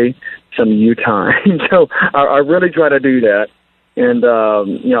enjoy some you time. So I really try to do that, and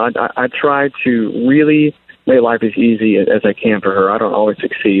I try to really make life as easy as I can for her. I don't always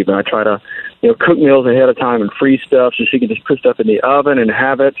succeed, but I try to cook meals ahead of time and freeze stuff so she can just put stuff in the oven and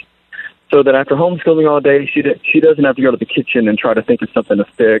have it, so that after homeschooling all day, she doesn't have to go to the kitchen and try to think of something to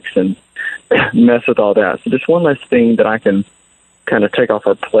fix and mess with all that. So just one less thing that I can kind of take off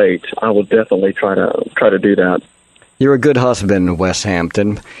her plate. I will definitely try to do that. You're a good husband, Wes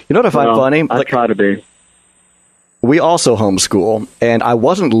Hampton. You know what I find funny? I try to be. We also homeschool, and I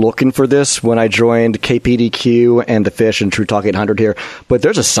wasn't looking for this when I joined KPDQ and The Fish and True Talk 800 here, but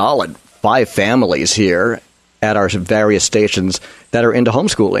there's a solid 5 families here at our various stations that are into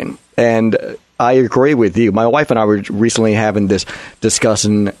homeschooling. And I agree with you. My wife and I were recently having this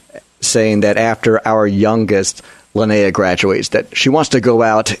discussion, saying that after our youngest, Linnea, graduates, that she wants to go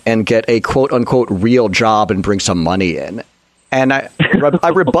out and get a quote-unquote real job and bring some money in. And I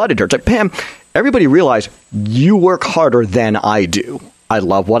rebutted her. It's like, Pam, everybody realize you work harder than I do. I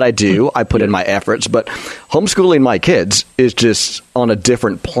love what I do. I put in my efforts. But homeschooling my kids is just on a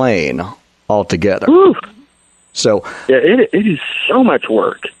different plane altogether. Ooh. So yeah, it is so much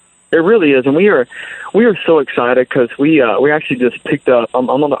work. It really is, and we are so excited because we actually just picked up.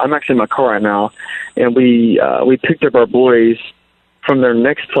 I'm actually in my car right now, and we picked up our boys from their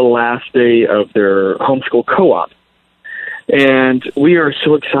next to last day of their homeschool co-op, and we are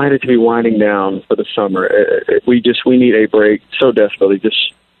so excited to be winding down for the summer. We need a break so desperately.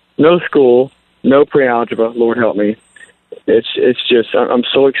 Just no school, no pre-algebra. Lord help me. It's just I'm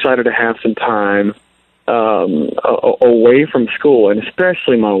so excited to have some time away from school, and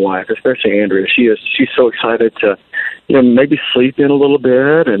especially my wife, especially Andrea. She's so excited to, maybe sleep in a little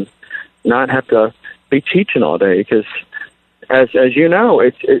bit and not have to be teaching all day. Because, as you know,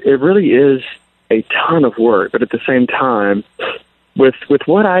 it really is a ton of work. But at the same time, with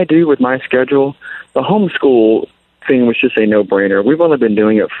what I do with my schedule, the homeschool thing was just a no-brainer. We've only been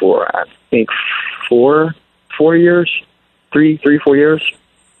doing it for, I think, 4 years, 4 years.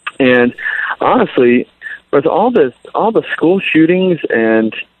 And honestly, with all the school shootings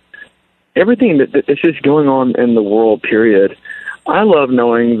and everything that's just going on in the world, period, I love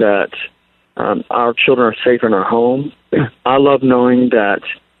knowing that our children are safe in our home. I love knowing that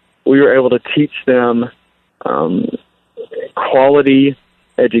we were able to teach them quality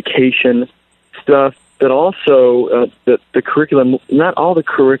education stuff, but also the curriculum, not all the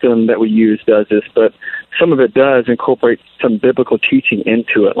curriculum that we use does this, but some of it does incorporate some biblical teaching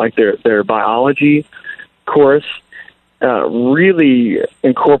into it, like their biology course really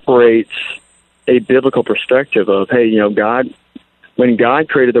incorporates a biblical perspective of, hey, God, when God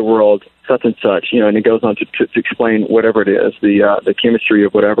created the world, such and such, and it goes on to explain whatever it is, the chemistry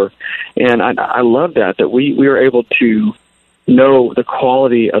of whatever. And I love that we are able to know the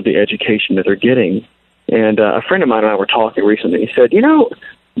quality of the education that they're getting. And a friend of mine and I were talking recently. He said,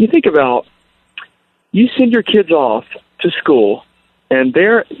 you think about, you send your kids off to school, and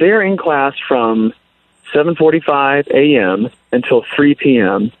they're in class from 7:45 a.m. until 3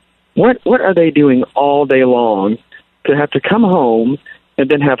 p.m. What are they doing all day long to have to come home and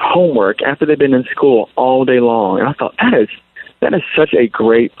then have homework after they've been in school all day long? And I thought that is such a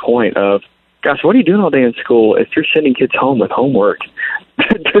great point of gosh, what are you doing all day in school if you're sending kids home with homework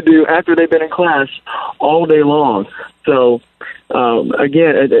to do after they've been in class all day long? So,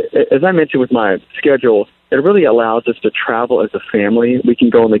 again, as I mentioned with my schedule, it really allows us to travel as a family. We can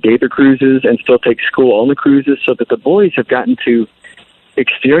go on the Gaither cruises and still take school on the cruises, so that the boys have gotten to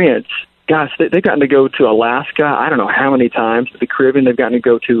experience, gosh, they've gotten to go to Alaska, I don't know how many times, the Caribbean, they've gotten to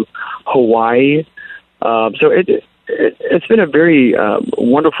go to Hawaii. So it's been a very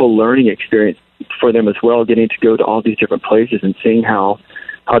wonderful learning experience for them as well, getting to go to all these different places and seeing how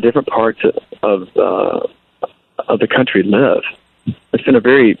different parts of the country live. It's been a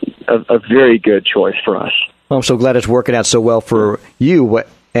very good choice for us. Well, I'm so glad it's working out so well for you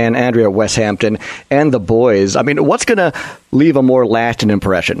and Andrea at West Hampton and the boys. I mean, what's going to leave a more lasting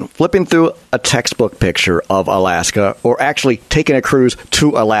impression? Flipping through a textbook picture of Alaska, or actually taking a cruise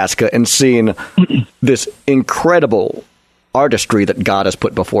to Alaska and seeing this incredible artistry that God has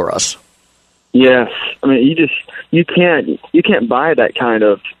put before us? Yes. I mean, you can't buy that kind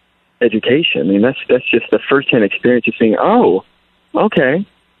of education. I mean, that's just the first-hand experience of seeing, oh, okay,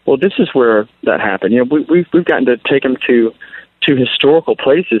 well, this is where that happened. You know, we've gotten to take them to historical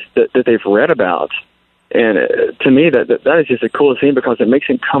places that they've read about. And to me, that is just the coolest thing, because it makes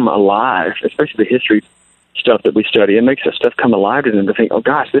them come alive, especially the history stuff that we study. It makes that stuff come alive to them to think, oh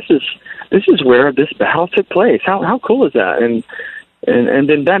gosh, this is where this battle took place. How cool is that? And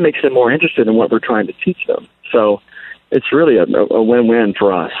then that makes them more interested in what we're trying to teach them. So it's really a win-win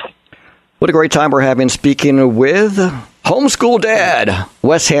for us. What a great time we're having speaking with homeschool dad,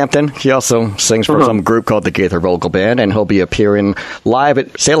 Wes Hampton. He also sings for some group called the Gaither Vocal Band, and he'll be appearing live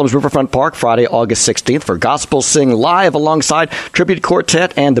at Salem's Riverfront Park Friday, August 16th for Gospel Sing Live alongside Tribute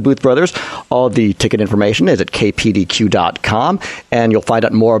Quartet and the Booth Brothers. All the ticket information is at kpdq.com, and you'll find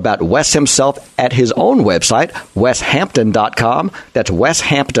out more about Wes himself at his own website, weshampton.com. That's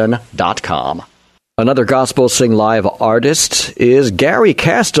weshampton.com. Another Gospel Sing Live artist is Gary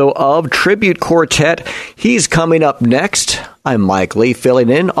Casto of Tribute Quartet. He's coming up next. I'm Mike Lee, filling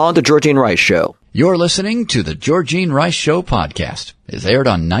in on The Georgene Rice Show. You're listening to The Georgene Rice Show podcast. It's aired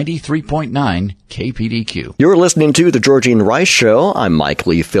on 93.9 KPDQ. You're listening to The Georgene Rice Show. I'm Mike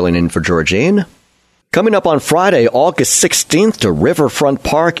Lee, filling in for Georgene. Coming up on Friday, August 16th, to Riverfront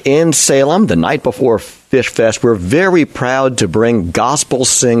Park in Salem, the night before Fish Fest, we're very proud to bring Gospel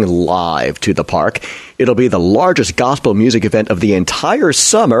Sing Live to the park. It'll be the largest gospel music event of the entire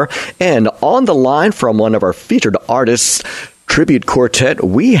summer, and on the line from one of our featured artists, Tribute Quartet,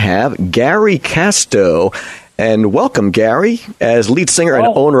 we have Gary Casto. And welcome, Gary, as lead singer and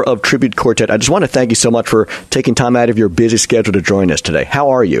owner of Tribute Quartet. I just want to thank you so much for taking time out of your busy schedule to join us today. How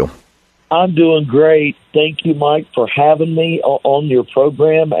are you? I'm doing great. Thank you, Mike, for having me on your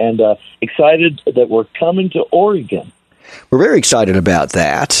program, and excited that we're coming to Oregon. We're very excited about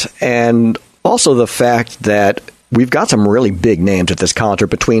that, and also the fact that we've got some really big names at this concert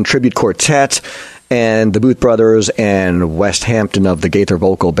between Tribute Quartet and the Booth Brothers and West Hampton of the Gaither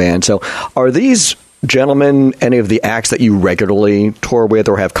Vocal Band. So are these gentlemen any of the acts that you regularly tour with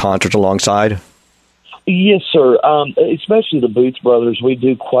or have concerts alongside? Yes, sir. Especially the Booth Brothers. We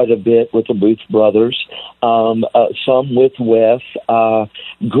do quite a bit with the Booth Brothers, some with Wes.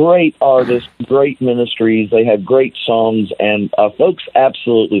 Great artists, great ministries. They have great songs, and folks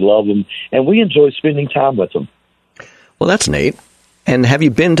absolutely love them, and we enjoy spending time with them. Well, that's neat. And have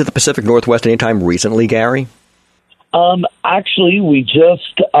you been to the Pacific Northwest anytime recently, Gary? Actually, we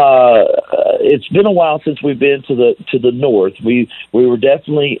just, it's been a while since we've been to the north. We were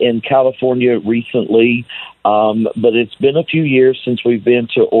definitely in California recently, but it's been a few years since we've been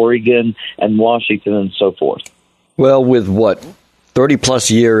to Oregon and Washington and so forth. Well, with 30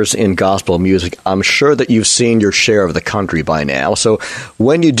 plus years in gospel music, I'm sure that you've seen your share of the country by now. So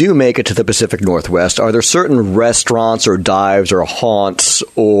when you do make it to the Pacific Northwest, are there certain restaurants or dives or haunts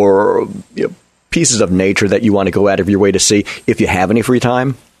or pieces of nature that you want to go out of your way to see if you have any free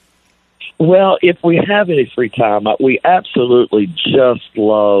time? Well, if we have any free time, we absolutely just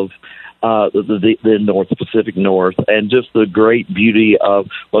love the North, the Pacific North, and just the great beauty of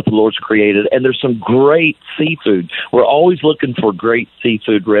what the Lord's created. And there's some great seafood. We're always looking for great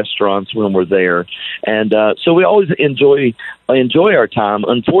seafood restaurants when we're there. And so we always enjoy our time.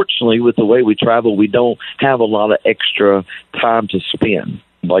 Unfortunately, with the way we travel, we don't have a lot of extra time to spend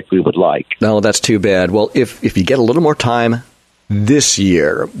like we would like. No, that's too bad. Well, if you get a little more time this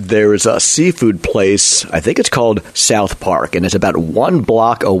year, there's a seafood place, I think it's called South Park, and it's about 1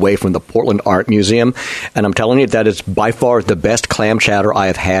 block away from the Portland Art Museum. And I'm telling you, that is by far the best clam chowder I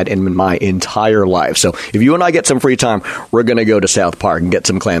have had in my entire life. So if you and I get some free time, we're going to go to South Park and get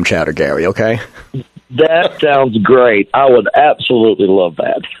some clam chowder, Gary, okay? That sounds great. I would absolutely love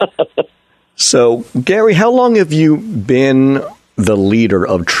that. So, Gary, how long have you been the leader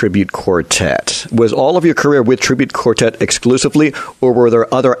of Tribute Quartet? Was all of your career with Tribute Quartet exclusively, or were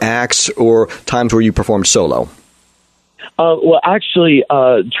there other acts or times where you performed solo? Well, actually,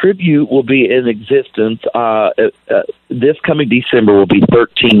 Tribute will be in existence. This coming December will be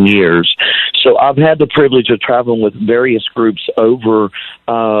 13 years. So I've had the privilege of traveling with various groups over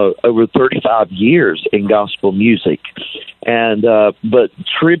 35 years in gospel music. And but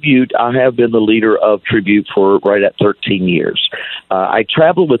Tribute, I have been the leader of Tribute for right at 13 years. I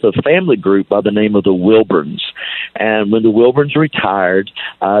traveled with a family group by the name of the Wilburns. And when the Wilburns retired,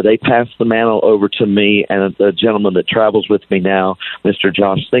 they passed the mantle over to me and a gentleman that travels with me now, Mr.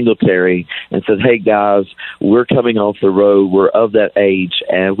 Josh Singletary, and said, hey, guys, we're coming off the road. We're of that age,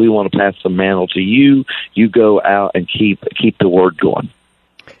 and we want to pass the mantle to you. You go out and keep the word going.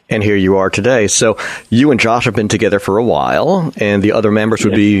 And here you are today. So you and Josh have been together for a while, and the other members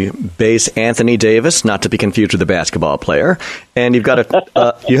would be bass Anthony Davis, not to be confused with the basketball player, and you've got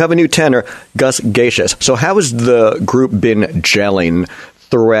you have a new tenor, Gus Gacious. So how has the group been gelling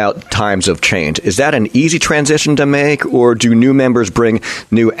throughout times of change? Is that an easy transition to make, or do new members bring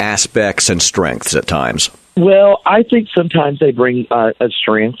new aspects and strengths at times? Well, I think sometimes they bring a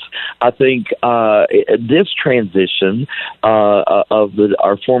strength. I think this transition of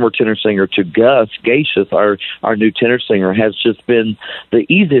our former tenor singer to Gus Gacious, our new tenor singer, has just been the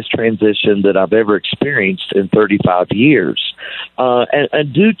easiest transition that I've ever experienced in 35 years.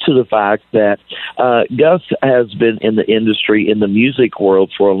 And due to the fact that Gus has been in the industry, in the music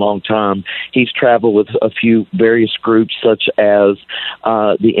world for a long time, he's traveled with a few various groups such as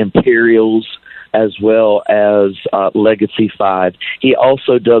the Imperials, as well as Legacy 5. He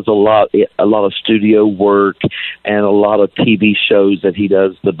also does a lot of studio work and a lot of TV shows that he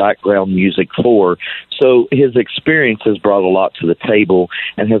does the background music for. So his experience has brought a lot to the table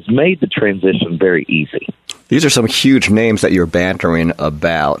and has made the transition very easy. These are some huge names that you're bantering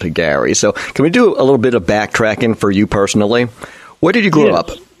about, Gary. So can we do a little bit of backtracking for you personally? Where did you grow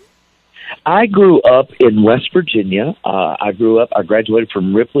up? I grew up in West Virginia. I graduated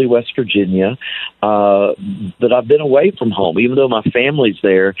from Ripley, West Virginia, but I've been away from home. Even though my family's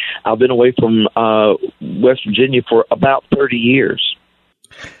there, I've been away from West Virginia for about 30 years.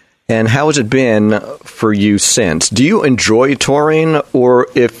 And how has it been for you since? Do you enjoy touring, or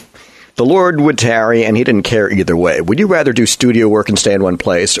if the Lord would tarry and he didn't care either way, would you rather do studio work and stay in one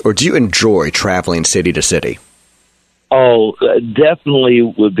place, or do you enjoy traveling city to city? Oh, definitely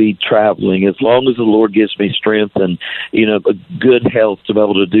would be traveling. As long as the Lord gives me strength and, good health to be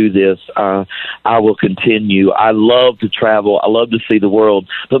able to do this, I will continue. I love to travel. I love to see the world.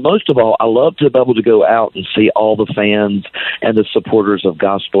 But most of all, I love to be able to go out and see all the fans and the supporters of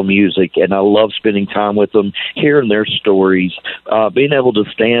gospel music. And I love spending time with them, hearing their stories, being able to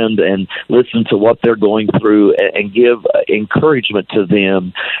stand and listen to what they're going through and give encouragement to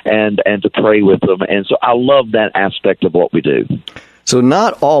them and to pray with them. And so I love that aspect of what we do. So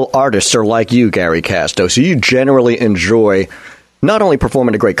not all artists are like you, Gary Casto. So you generally enjoy not only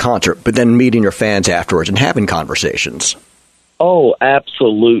performing a great concert, but then meeting your fans afterwards and having conversations. Oh,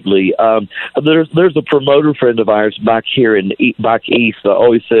 absolutely. There's a promoter friend of ours back here back east that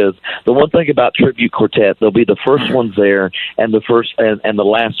always says the one thing about Tribute Quartet, they'll be the first ones there and the first and the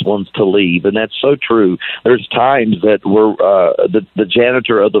last ones to leave, and that's so true. There's times that we're the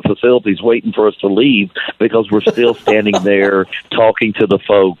janitor of the facility's waiting for us to leave because we're still standing there talking to the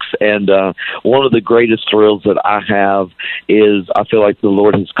folks. And one of the greatest thrills that I have is I feel like the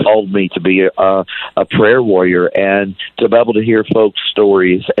Lord has called me to be a prayer warrior and to be able to hear folks'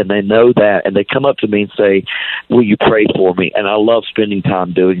 stories, and they know that, and they come up to me and say, will you pray for me? And I love spending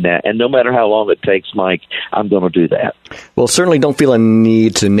time doing that. And no matter how long it takes, Mike, I'm going to do that. Well, certainly don't feel a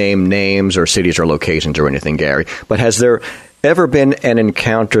need to name names or cities or locations or anything, Gary, but has there ever been an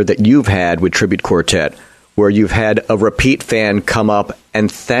encounter that you've had with Tribute Quartet where you've had a repeat fan come up and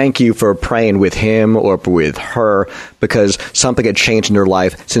thank you for praying with him or with her because something had changed in their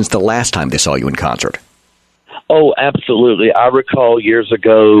life since the last time they saw you in concert? Oh, absolutely. I recall years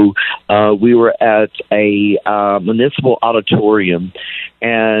ago, we were at a municipal auditorium,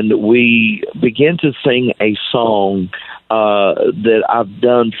 and we began to sing a song that I've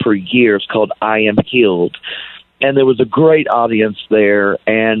done for years called I Am Healed. And there was a great audience there,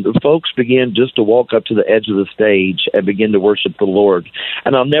 and the folks began just to walk up to the edge of the stage and begin to worship the Lord.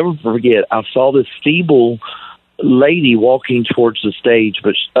 And I'll never forget, I saw this feeble lady walking towards the stage,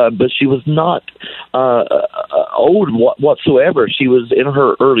 but she was not old whatsoever. She was in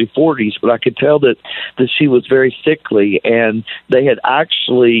her early 40s, but I could tell that she was very sickly, and they had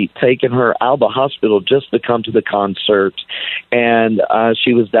actually taken her out of the hospital just to come to the concert, and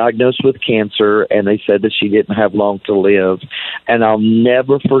she was diagnosed with cancer, and they said that she didn't have long to live. And I'll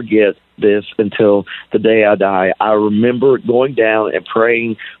never forget this until the day I die. I remember going down and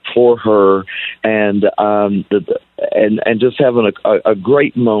praying for her, and just having a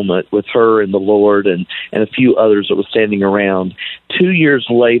great moment with her and the Lord and a few others that were standing around. 2 years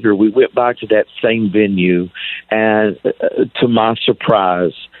later, we went back to that same venue, and to my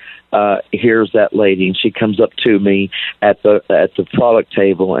surprise, here's that lady, and she comes up to me at the product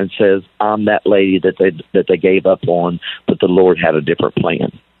table and says, "I'm that lady that they gave up on, but the Lord had a different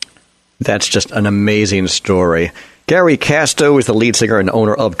plan." That's just an amazing story. Gary Casto is the lead singer and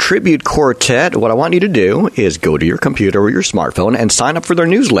owner of Tribute Quartet. What I want you to do is go to your computer or your smartphone and sign up for their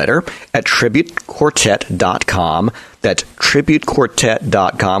newsletter at tributequartet.com. That's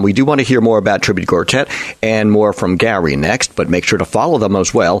tributequartet.com. We do want to hear more about Tribute Quartet and more from Gary next, but make sure to follow them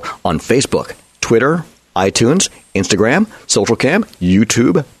as well on Facebook, Twitter, iTunes, Instagram, SocialCam,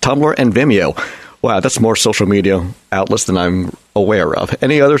 YouTube, Tumblr, and Vimeo. Wow, that's more social media outlets than I'm aware of.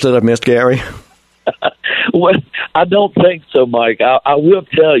 Any others that I've missed, Gary? Well, I don't think so, Mike. I will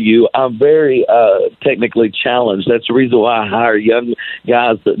tell you, I'm very technically challenged. That's the reason why I hire young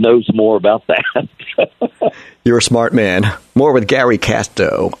guys that knows more about that. You're a smart man. More with Gary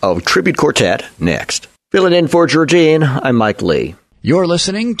Casto of Tribute Quartet next. Filling in for Georgene, I'm Mike Lee. You're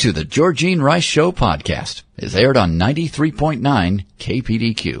listening to the Georgene Rice Show podcast. It's aired on 93.9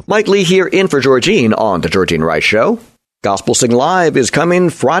 KPDQ. Mike Lee here in for Georgene on the Georgene Rice Show. Gospel Sing Live is coming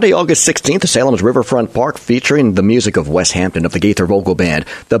Friday, August 16th, Salem's Riverfront Park, featuring the music of Wes Hampton of the Gaither Vocal Band,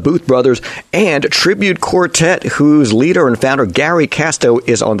 the Booth Brothers, and Tribute Quartet, whose leader and founder, Gary Casto,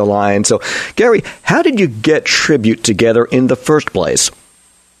 is on the line. So, Gary, how did you get Tribute together in the first place?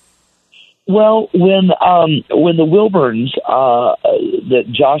 Well, when the Wilburns that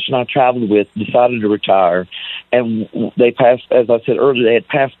Josh and I traveled with decided to retire, and they passed, as I said earlier, they had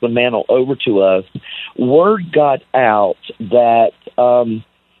passed the mantle over to us, word got out that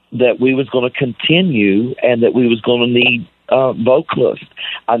we was going to continue and that we was going to need vocalists.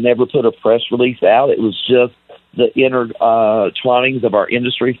 I never put a press release out. It was just the intertwinings of our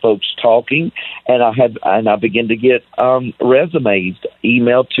industry folks talking, and I began to get resumes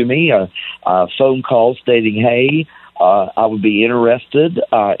emailed to me, a phone call stating, "Hey, I would be interested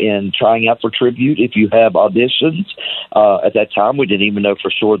in trying out for Tribute if you have auditions." At that time, we didn't even know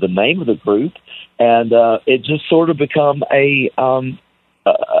for sure the name of the group, and it just sort of become a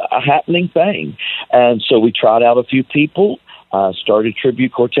happening thing. And so we tried out a few people, started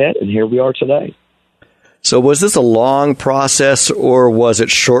Tribute Quartet, and here we are today. So was this a long process, or was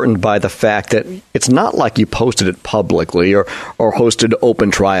it shortened by the fact that it's not like you posted it publicly or hosted open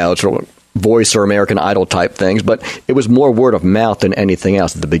tryouts or Voice or American Idol type things, but it was more word of mouth than anything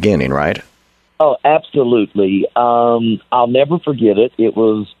else at the beginning, right? Oh, absolutely. I'll never forget it. It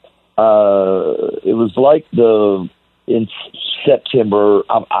was like in September.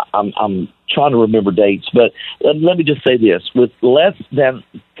 I'm trying to remember dates, but let me just say this: with less than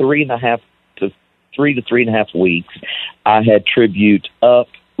 3 to 3.5 weeks, I had Tribute up,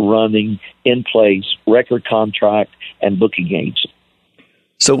 running, in place, record contract, and booking agent.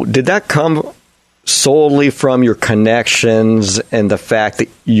 So did that come solely from your connections and the fact that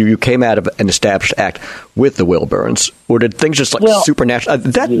you came out of an established act with the Wilburns, or did things just supernatural?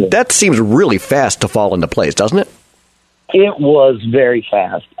 That seems really fast to fall into place, doesn't it? It was very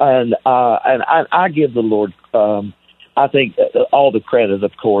fast, and I give the Lord, I think, all the credit.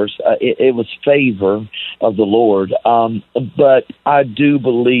 Of course, it was favor of the Lord, but I do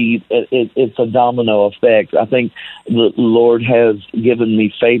believe it's a domino effect. I think the Lord has given me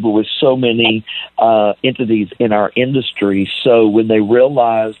favor with so many entities in our industry. So when they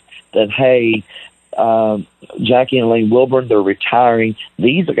realized that, hey, Jackie and Elaine Wilburn, they're retiring,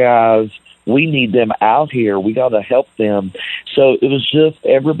 these guys, we need them out here. We got to help them. So it was just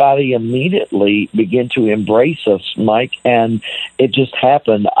everybody immediately began to embrace us, Mike, and it just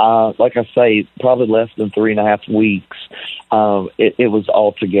happened. Like I say, probably less than 3.5 weeks. It was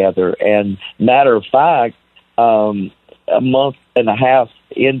all together. And matter of fact, a month and a half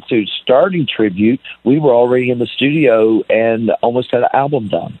into starting Tribute, we were already in the studio and almost had an album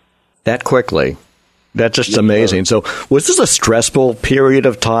done. That quickly? That's just amazing. So was this a stressful period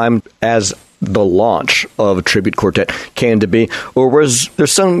of time as the launch of Tribute Quartet came to be, or was there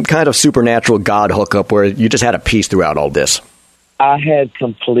some kind of supernatural God hookup where you just had a peace throughout all this? I had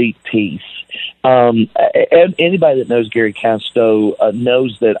complete peace. And anybody that knows Gary Casto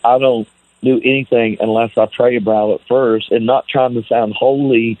knows that I don't do anything unless I pray about it first, and not trying to sound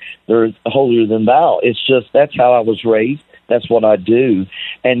holy or holier than thou. It's just that's how I was raised. That's what I do.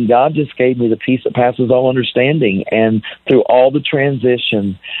 And God just gave me the peace that passes all understanding. And through all the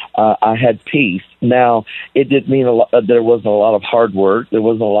transition, I had peace. Now, it didn't mean there wasn't a lot of hard work. There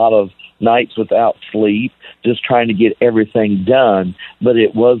wasn't a lot of nights without sleep, just trying to get everything done. But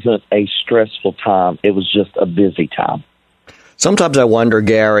it wasn't a stressful time. It was just a busy time. Sometimes I wonder,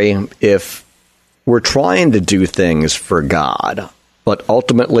 Gary, if we're trying to do things for God, but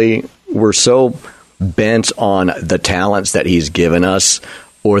ultimately we're so bent on the talents that he's given us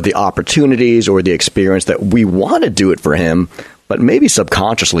or the opportunities or the experience that we want to do it for him, but maybe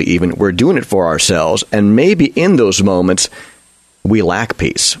subconsciously even we're doing it for ourselves. And maybe in those moments we lack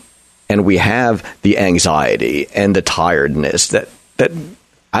peace and we have the anxiety and the tiredness that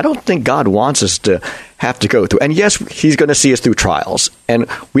I don't think God wants us to have to go through. And yes, he's going to see us through trials, and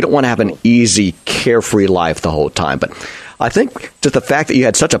we don't want to have an easy, carefree life the whole time. But I think just the fact that you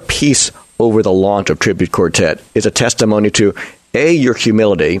had such a peace over the launch of Tribute Quartet is a testimony to, A, your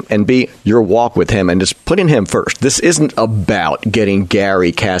humility, and B, your walk with him and just putting him first. This isn't about getting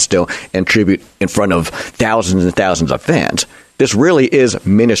Gary Casto and Tribute in front of thousands and thousands of fans. This really is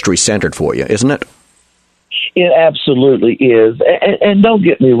ministry-centered for you, isn't it? It absolutely is. And don't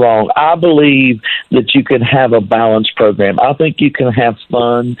get me wrong, I believe that you can have a balanced program. I think you can have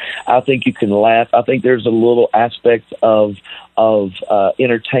fun. I think you can laugh. I think there's a little aspect of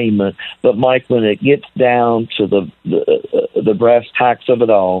entertainment. But Mike, when it gets down to the brass tacks of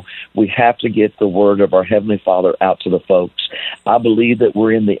it all, we have to get the word of our Heavenly Father out to the folks. I believe that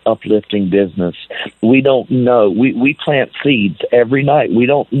we're in the uplifting business. We don't know. We plant seeds every night. We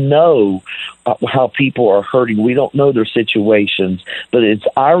don't know how people are hurting. We don't know their situations, but it's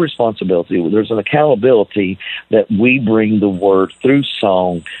our responsibility. There's an accountability that we bring the word through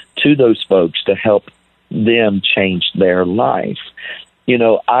song to those folks to help them change their life. You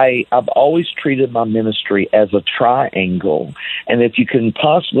know, I've always treated my ministry as a triangle. And if you can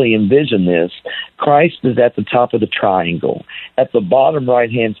possibly envision this, Christ is at the top of the triangle. At the bottom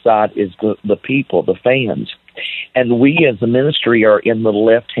right-hand side is the people, the fans. And we as a ministry are in the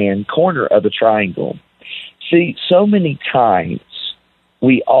left-hand corner of the triangle. See, so many times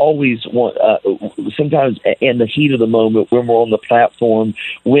we always want, sometimes in the heat of the moment, when we're on the platform,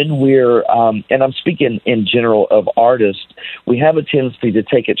 when we're, and I'm speaking in general of artists, we have a tendency to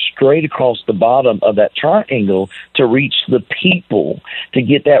take it straight across the bottom of that triangle to reach the people, to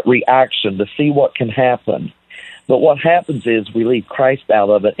get that reaction, to see what can happen. But what happens is we leave Christ out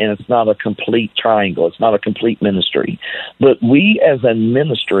of it, and it's not a complete triangle. It's not a complete ministry. But we as a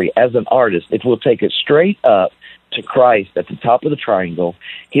ministry, as an artist, if we'll take it straight up to Christ at the top of the triangle,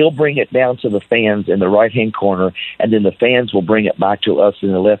 he'll bring it down to the fans in the right-hand corner, and then the fans will bring it back to us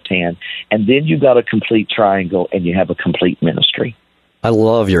in the left hand. And then you've got a complete triangle, and you have a complete ministry. I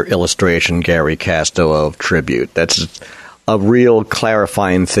love your illustration, Gary Casto, of Tribute. That's a real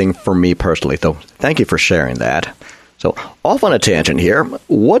clarifying thing for me personally. So thank you for sharing that. So off on a tangent here,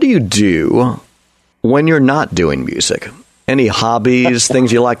 what do you do when you're not doing music? Any hobbies,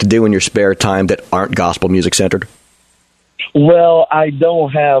 things you like to do in your spare time that aren't gospel music centered? Well, I don't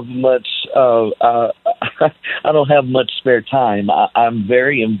have much. I don't have much spare time. I'm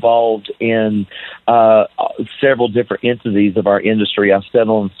very involved in several different entities of our industry. I sit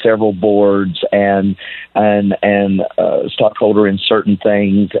on several boards and stockholder in certain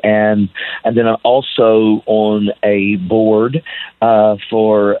things, and then I'm also on a board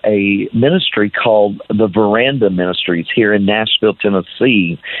for a ministry called the Veranda Ministries here in Nashville,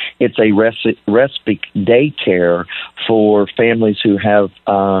 Tennessee. It's a respite daycare for families who have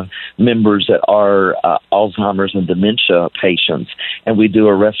members that are Alzheimer's and dementia patients, and we do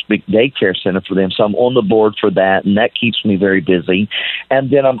a respite daycare center for them. So I'm on the board for that, and that keeps me very busy. And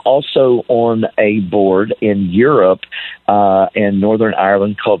then I'm also on a board in Europe and Northern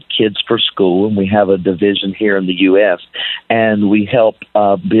Ireland called Kids for School, and we have a division here in the U.S., and we help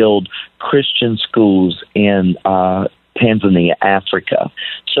build Christian schools in Tanzania, Africa.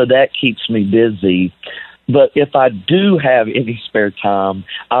 So that keeps me busy. But if I do have any spare time,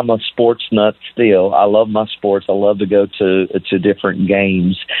 I'm a sports nut still. I love my sports. I love to go to different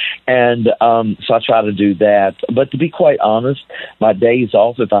games. And so I try to do that. But to be quite honest, my days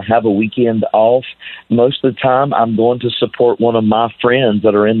off, if I have a weekend off, most of the time I'm going to support one of my friends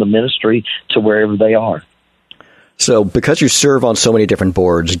that are in the ministry to wherever they are. So because you serve on so many different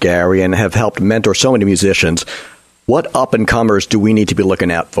boards, Gary, and have helped mentor so many musicians, what up-and-comers do we need to be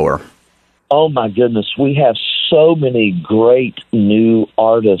looking out for? Oh, my goodness. We have so many great new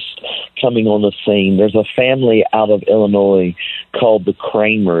artists coming on the scene. There's a family out of Illinois called the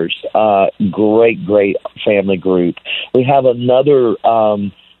Kramers. Great family group. We have another,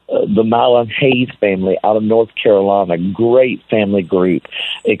 the Mylon Hayes family out of North Carolina. Great family group.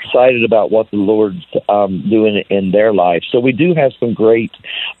 Excited about what the Lord's doing in their life. So we do have some great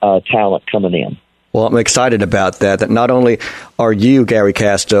talent coming in. Well, I'm excited about that not only are you, Gary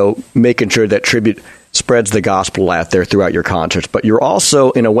Casto, making sure that Tribute spreads the gospel out there throughout your concerts, but you're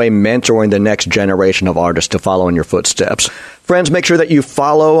also, in a way, mentoring the next generation of artists to follow in your footsteps. Friends, make sure that you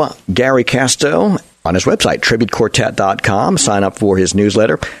follow Gary Casto on his website, tributequartet.com. Sign up for his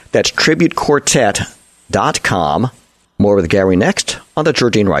newsletter. That's tributequartet.com. More with Gary next on The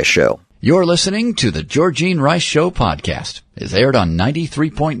Georgene Rice Show. You're listening to the Georgene Rice Show podcast. It's aired on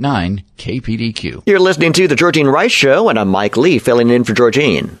 93.9 KPDQ. You're listening to The Georgene Rice Show, and I'm Mike Lee, filling in for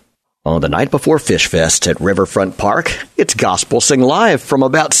Georgene. On the night before Fish Fest at Riverfront Park, it's Gospel Sing Live from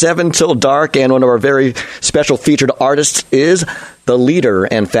about 7 till dark, and one of our very special featured artists is the leader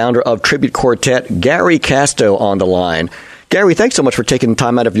and founder of Tribute Quartet, Gary Casto, on the line. Gary, thanks so much for taking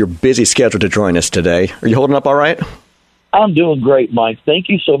time out of your busy schedule to join us today. Are you holding up all right? I'm doing great, Mike. Thank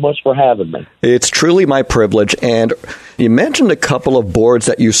you so much for having me. It's truly my privilege. And you mentioned a couple of boards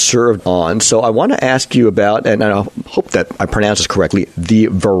that you served on. So I want to ask you about, and I hope that I pronounce this correctly, the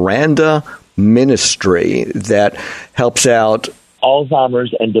Veranda Ministry that helps out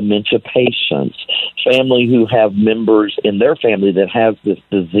Alzheimer's and dementia patients, family who have members in their family that have this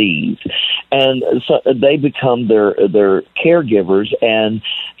disease. And so they become their caregivers, and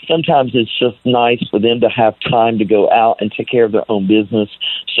sometimes it's just nice for them to have time to go out and take care of their own business.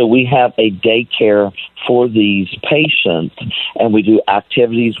 So we have a daycare for these patients, and we do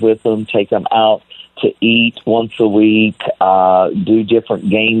activities with them, take them out to eat once a week, do different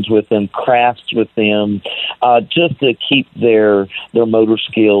games with them, crafts with them, just to keep their motor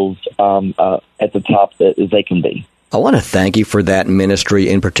skills at the top that they can be. I want to thank you for that ministry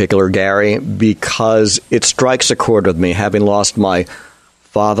in particular, Gary, because it strikes a chord with me, having lost my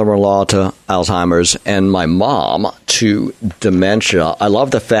father-in-law to Alzheimer's and my mom to dementia. I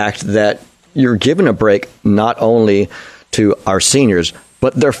love the fact that you're giving a break not only to our seniors,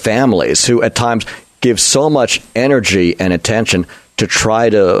 but their families, who at times give so much energy and attention to try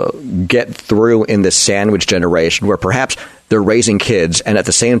to get through in this sandwich generation where perhaps they're raising kids and at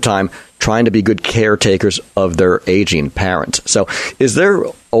the same time trying to be good caretakers of their aging parents. So is there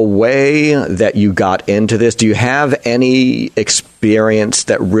a way that you got into this? Do you have any experience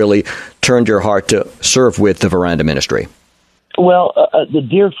that really turned your heart to serve with the Veranda Ministry? Well, the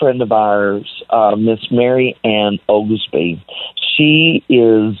dear friend of ours, Miss Mary Ann Oglesby, she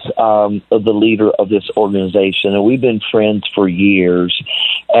is the leader of this organization, and we've been friends for years.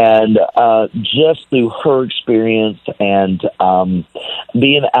 And just through her experience and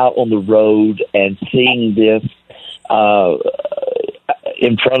being out on the road and seeing this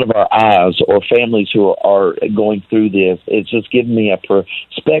in front of our eyes, or families who are going through this, it's just given me a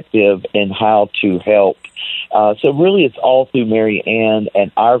perspective in how to help. So really it's all through Mary Ann and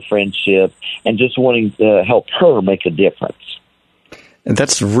our friendship and just wanting to help her make a difference. And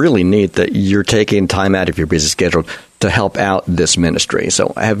that's really neat that you're taking time out of your busy schedule to help out this ministry.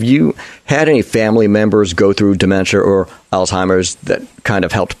 So have you had any family members go through dementia or Alzheimer's that kind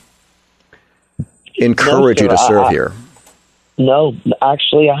of helped encourage you to serve here? No,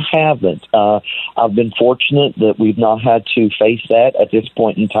 actually I haven't. I've been fortunate that we've not had to face that at this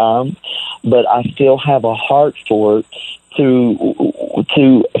point in time, but I still have a heart for it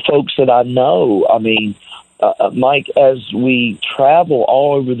to folks that I know. I mean, Mike, as we travel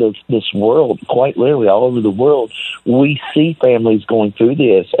all over this world, quite literally all over the world, we see families going through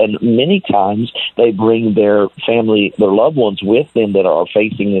this, and many times they bring their family, their loved ones with them that are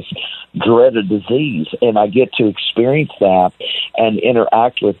facing this dreaded disease, and I get to experience that and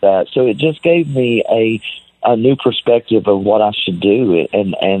interact with that. So it just gave me a new perspective of what I should do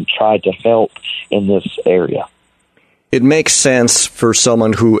and try to help in this area. It makes sense for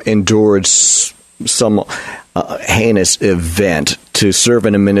someone who endured some heinous event to serve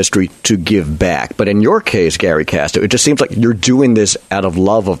in a ministry to give back. But in your case, Gary Casto, it just seems like you're doing this out of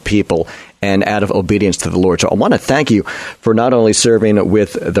love of people and out of obedience to the Lord. So I want to thank you for not only serving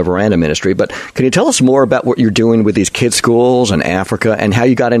with the Veranda Ministry, but can you tell us more about what you're doing with these kids' schools in Africa and how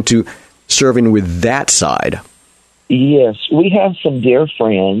you got into serving with that side? Yes, we have some dear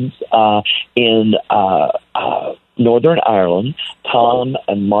friends in Northern Ireland, Tom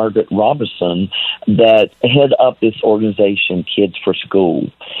and Margaret Robinson, that head up this organization, Kids for School.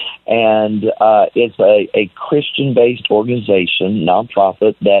 And it's a Christian-based organization,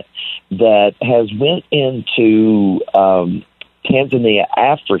 nonprofit, that that has went into Tanzania,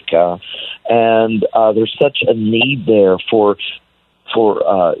 Africa, and there's such a need there for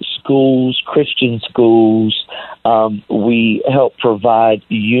schools, Christian schools. We help provide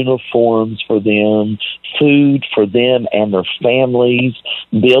uniforms for them, food for them and their families,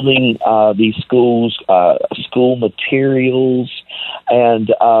 building these schools, school materials. And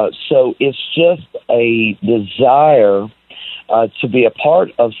so it's just a desire to be a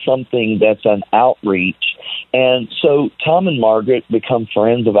part of something that's an outreach. And so Tom and Margaret become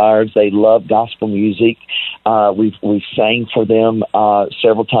friends of ours. They love gospel music. We've sang for them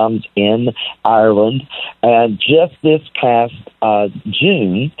several times in Ireland. And just this past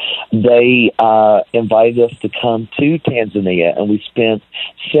June, they invited us to come to Tanzania, and we spent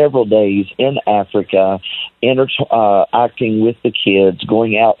several days in Africa interacting with the kids,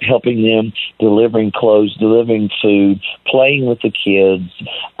 going out, helping them, delivering clothes, delivering food, playing with the kids,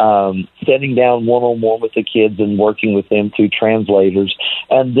 sitting down one-on-one with the kids and working with them through translators,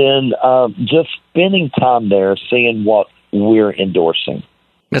 and then just spending time there seeing what we're endorsing.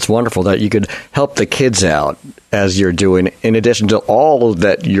 It's wonderful that you could help the kids out as you're doing, in addition to all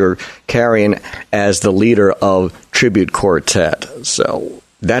that you're carrying as the leader of Tribute Quartet. So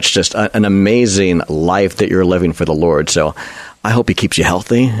that's just an amazing life that you're living for the Lord. So I hope He keeps you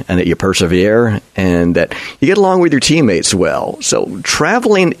healthy and that you persevere and that you get along with your teammates well. So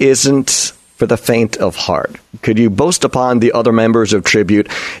traveling isn't for the faint of heart. Could you boast upon the other members of Tribute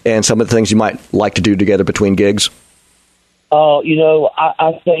and some of the things you might like to do together between gigs?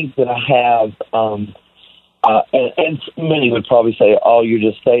 I think that I have, and many would probably say, oh, you're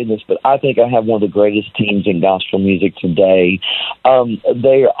just saying this, but I think I have one of the greatest teams in gospel music today.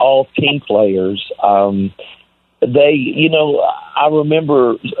 They are all team players. I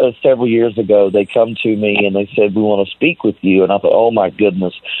remember several years ago, they come to me and they said, we want to speak with you. And I thought, oh my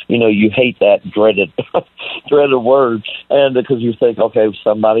goodness, you hate that dreaded word. And because you think, okay,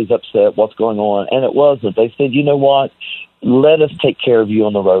 somebody's upset, what's going on? And it wasn't. They said, you know what? Let us take care of you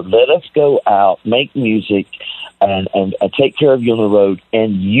on the road. Let us go out, make music, and take care of you on the road.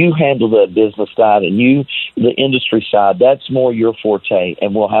 And you handle the business side and you, the industry side. That's more your forte,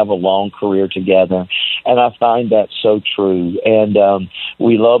 and we'll have a long career together. And I find that so true. And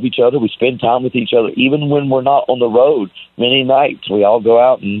we love each other. We spend time with each other, even when we're not on the road. Many nights we all go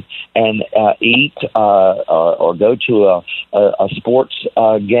out and eat or go to a sports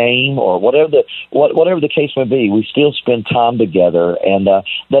game or whatever the case may be. We still spend time together, and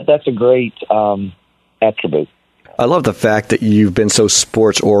that's a great attribute. I love the fact that you've been so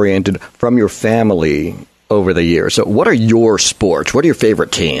sports-oriented from your family over the years. So what are your sports? What are your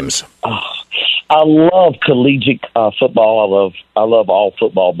favorite teams? I love collegiate football. I love all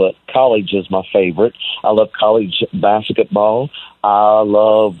football, but college is my favorite. I love college basketball. I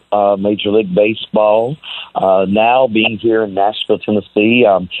love Major League Baseball. Now, being here in Nashville, Tennessee,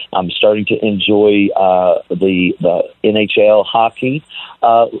 I'm starting to enjoy the NHL hockey.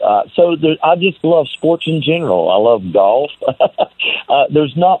 I just love sports in general. I love golf.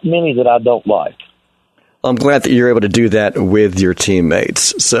 There's not many that I don't like. I'm glad that you're able to do that with your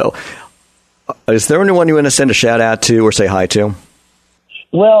teammates. So, is there anyone you want to send a shout-out to or say hi to?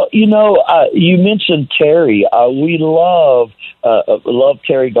 Well, you mentioned Terry. We love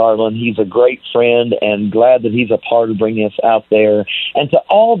Terry Garland. He's a great friend, and glad that he's a part of bringing us out there. And to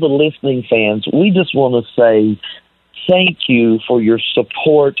all the listening fans, we just want to say thank you for your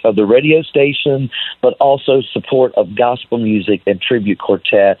support of the radio station, but also support of gospel music and Tribute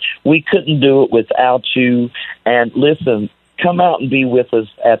Quartet. We couldn't do it without you. And listen, come out and be with us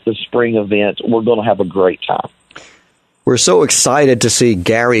at the spring event. We're going to have a great time. We're so excited to see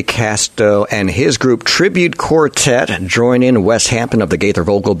Gary Casto and his group Tribute Quartet join in Wes Hampton of the Gaither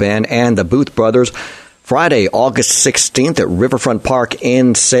Vocal Band and the Booth Brothers Friday, August 16th at Riverfront Park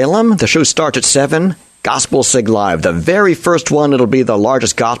in Salem. The show starts at 7. Gospel Sig Live, the very first one. It'll be the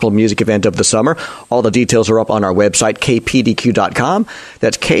largest gospel music event of the summer. All the details are up on our website, kpdq.com.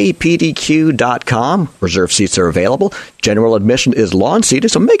 That's kpdq.com. Reserved seats are available. General admission is lawn-seated,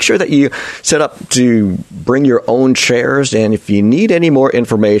 so make sure that you set up to bring your own chairs. And if you need any more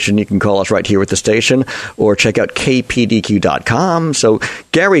information, you can call us right here at the station or check out kpdq.com. So,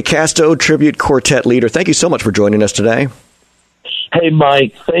 Gary Casto, Tribute Quartet leader, thank you so much for joining us today. Hey,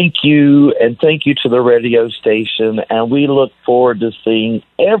 Mike, thank you, and thank you to the radio station, and we look forward to seeing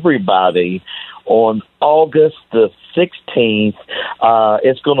everybody on August the 16th.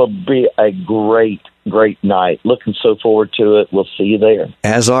 It's going to be a great night. Looking so forward to it. We'll see you there.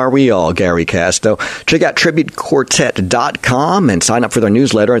 As are we all, Gary Casto. Check out tributequartet.com and sign up for their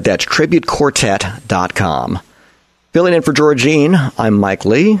newsletter. That's tributequartet.com. Filling in for Georgine, I'm Mike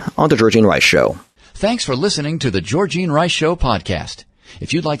Lee on The Georgine Rice Show. Thanks for listening to the Georgine Rice Show podcast.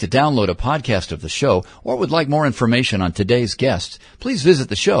 If you'd like to download a podcast of the show or would like more information on today's guests, please visit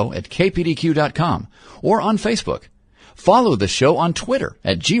the show at kpdq.com or on Facebook. Follow the show on Twitter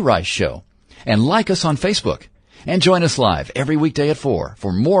at GRiceShow and like us on Facebook. And join us live every weekday at 4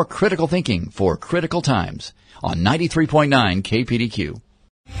 for more critical thinking for critical times on 93.9 KPDQ.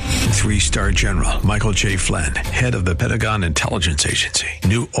 3-star General Michael J. Flynn, head of the Pentagon Intelligence Agency,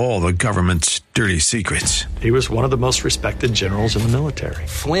 knew all the government's dirty secrets. He was one of the most respected generals in the military.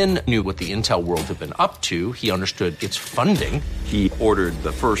 Flynn knew what the intel world had been up to. He understood its funding. He ordered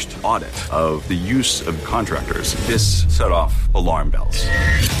the first audit of the use of contractors. This set off alarm bells.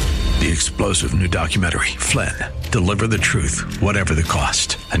 The explosive new documentary, Flynn, Deliver the Truth, Whatever the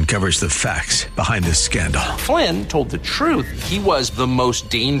Cost, uncovers the facts behind this scandal. Flynn told the truth. He was the most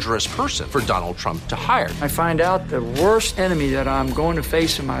dangerous person for Donald Trump to hire. I find out the worst enemy that I'm going to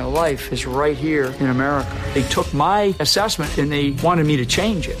face in my life is right here in America. They took my assessment and they wanted me to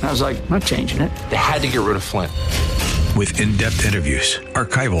change it. And I was like, I'm not changing it. They had to get rid of Flynn. With in-depth interviews,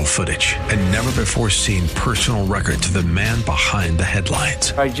 archival footage, and never-before-seen personal records of the man behind the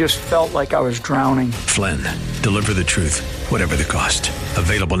headlines. I just felt like I was drowning. Flynn, Deliver the Truth, Whatever the Cost.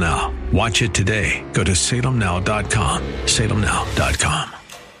 Available now. Watch it today. Go to salemnow.com. salemnow.com.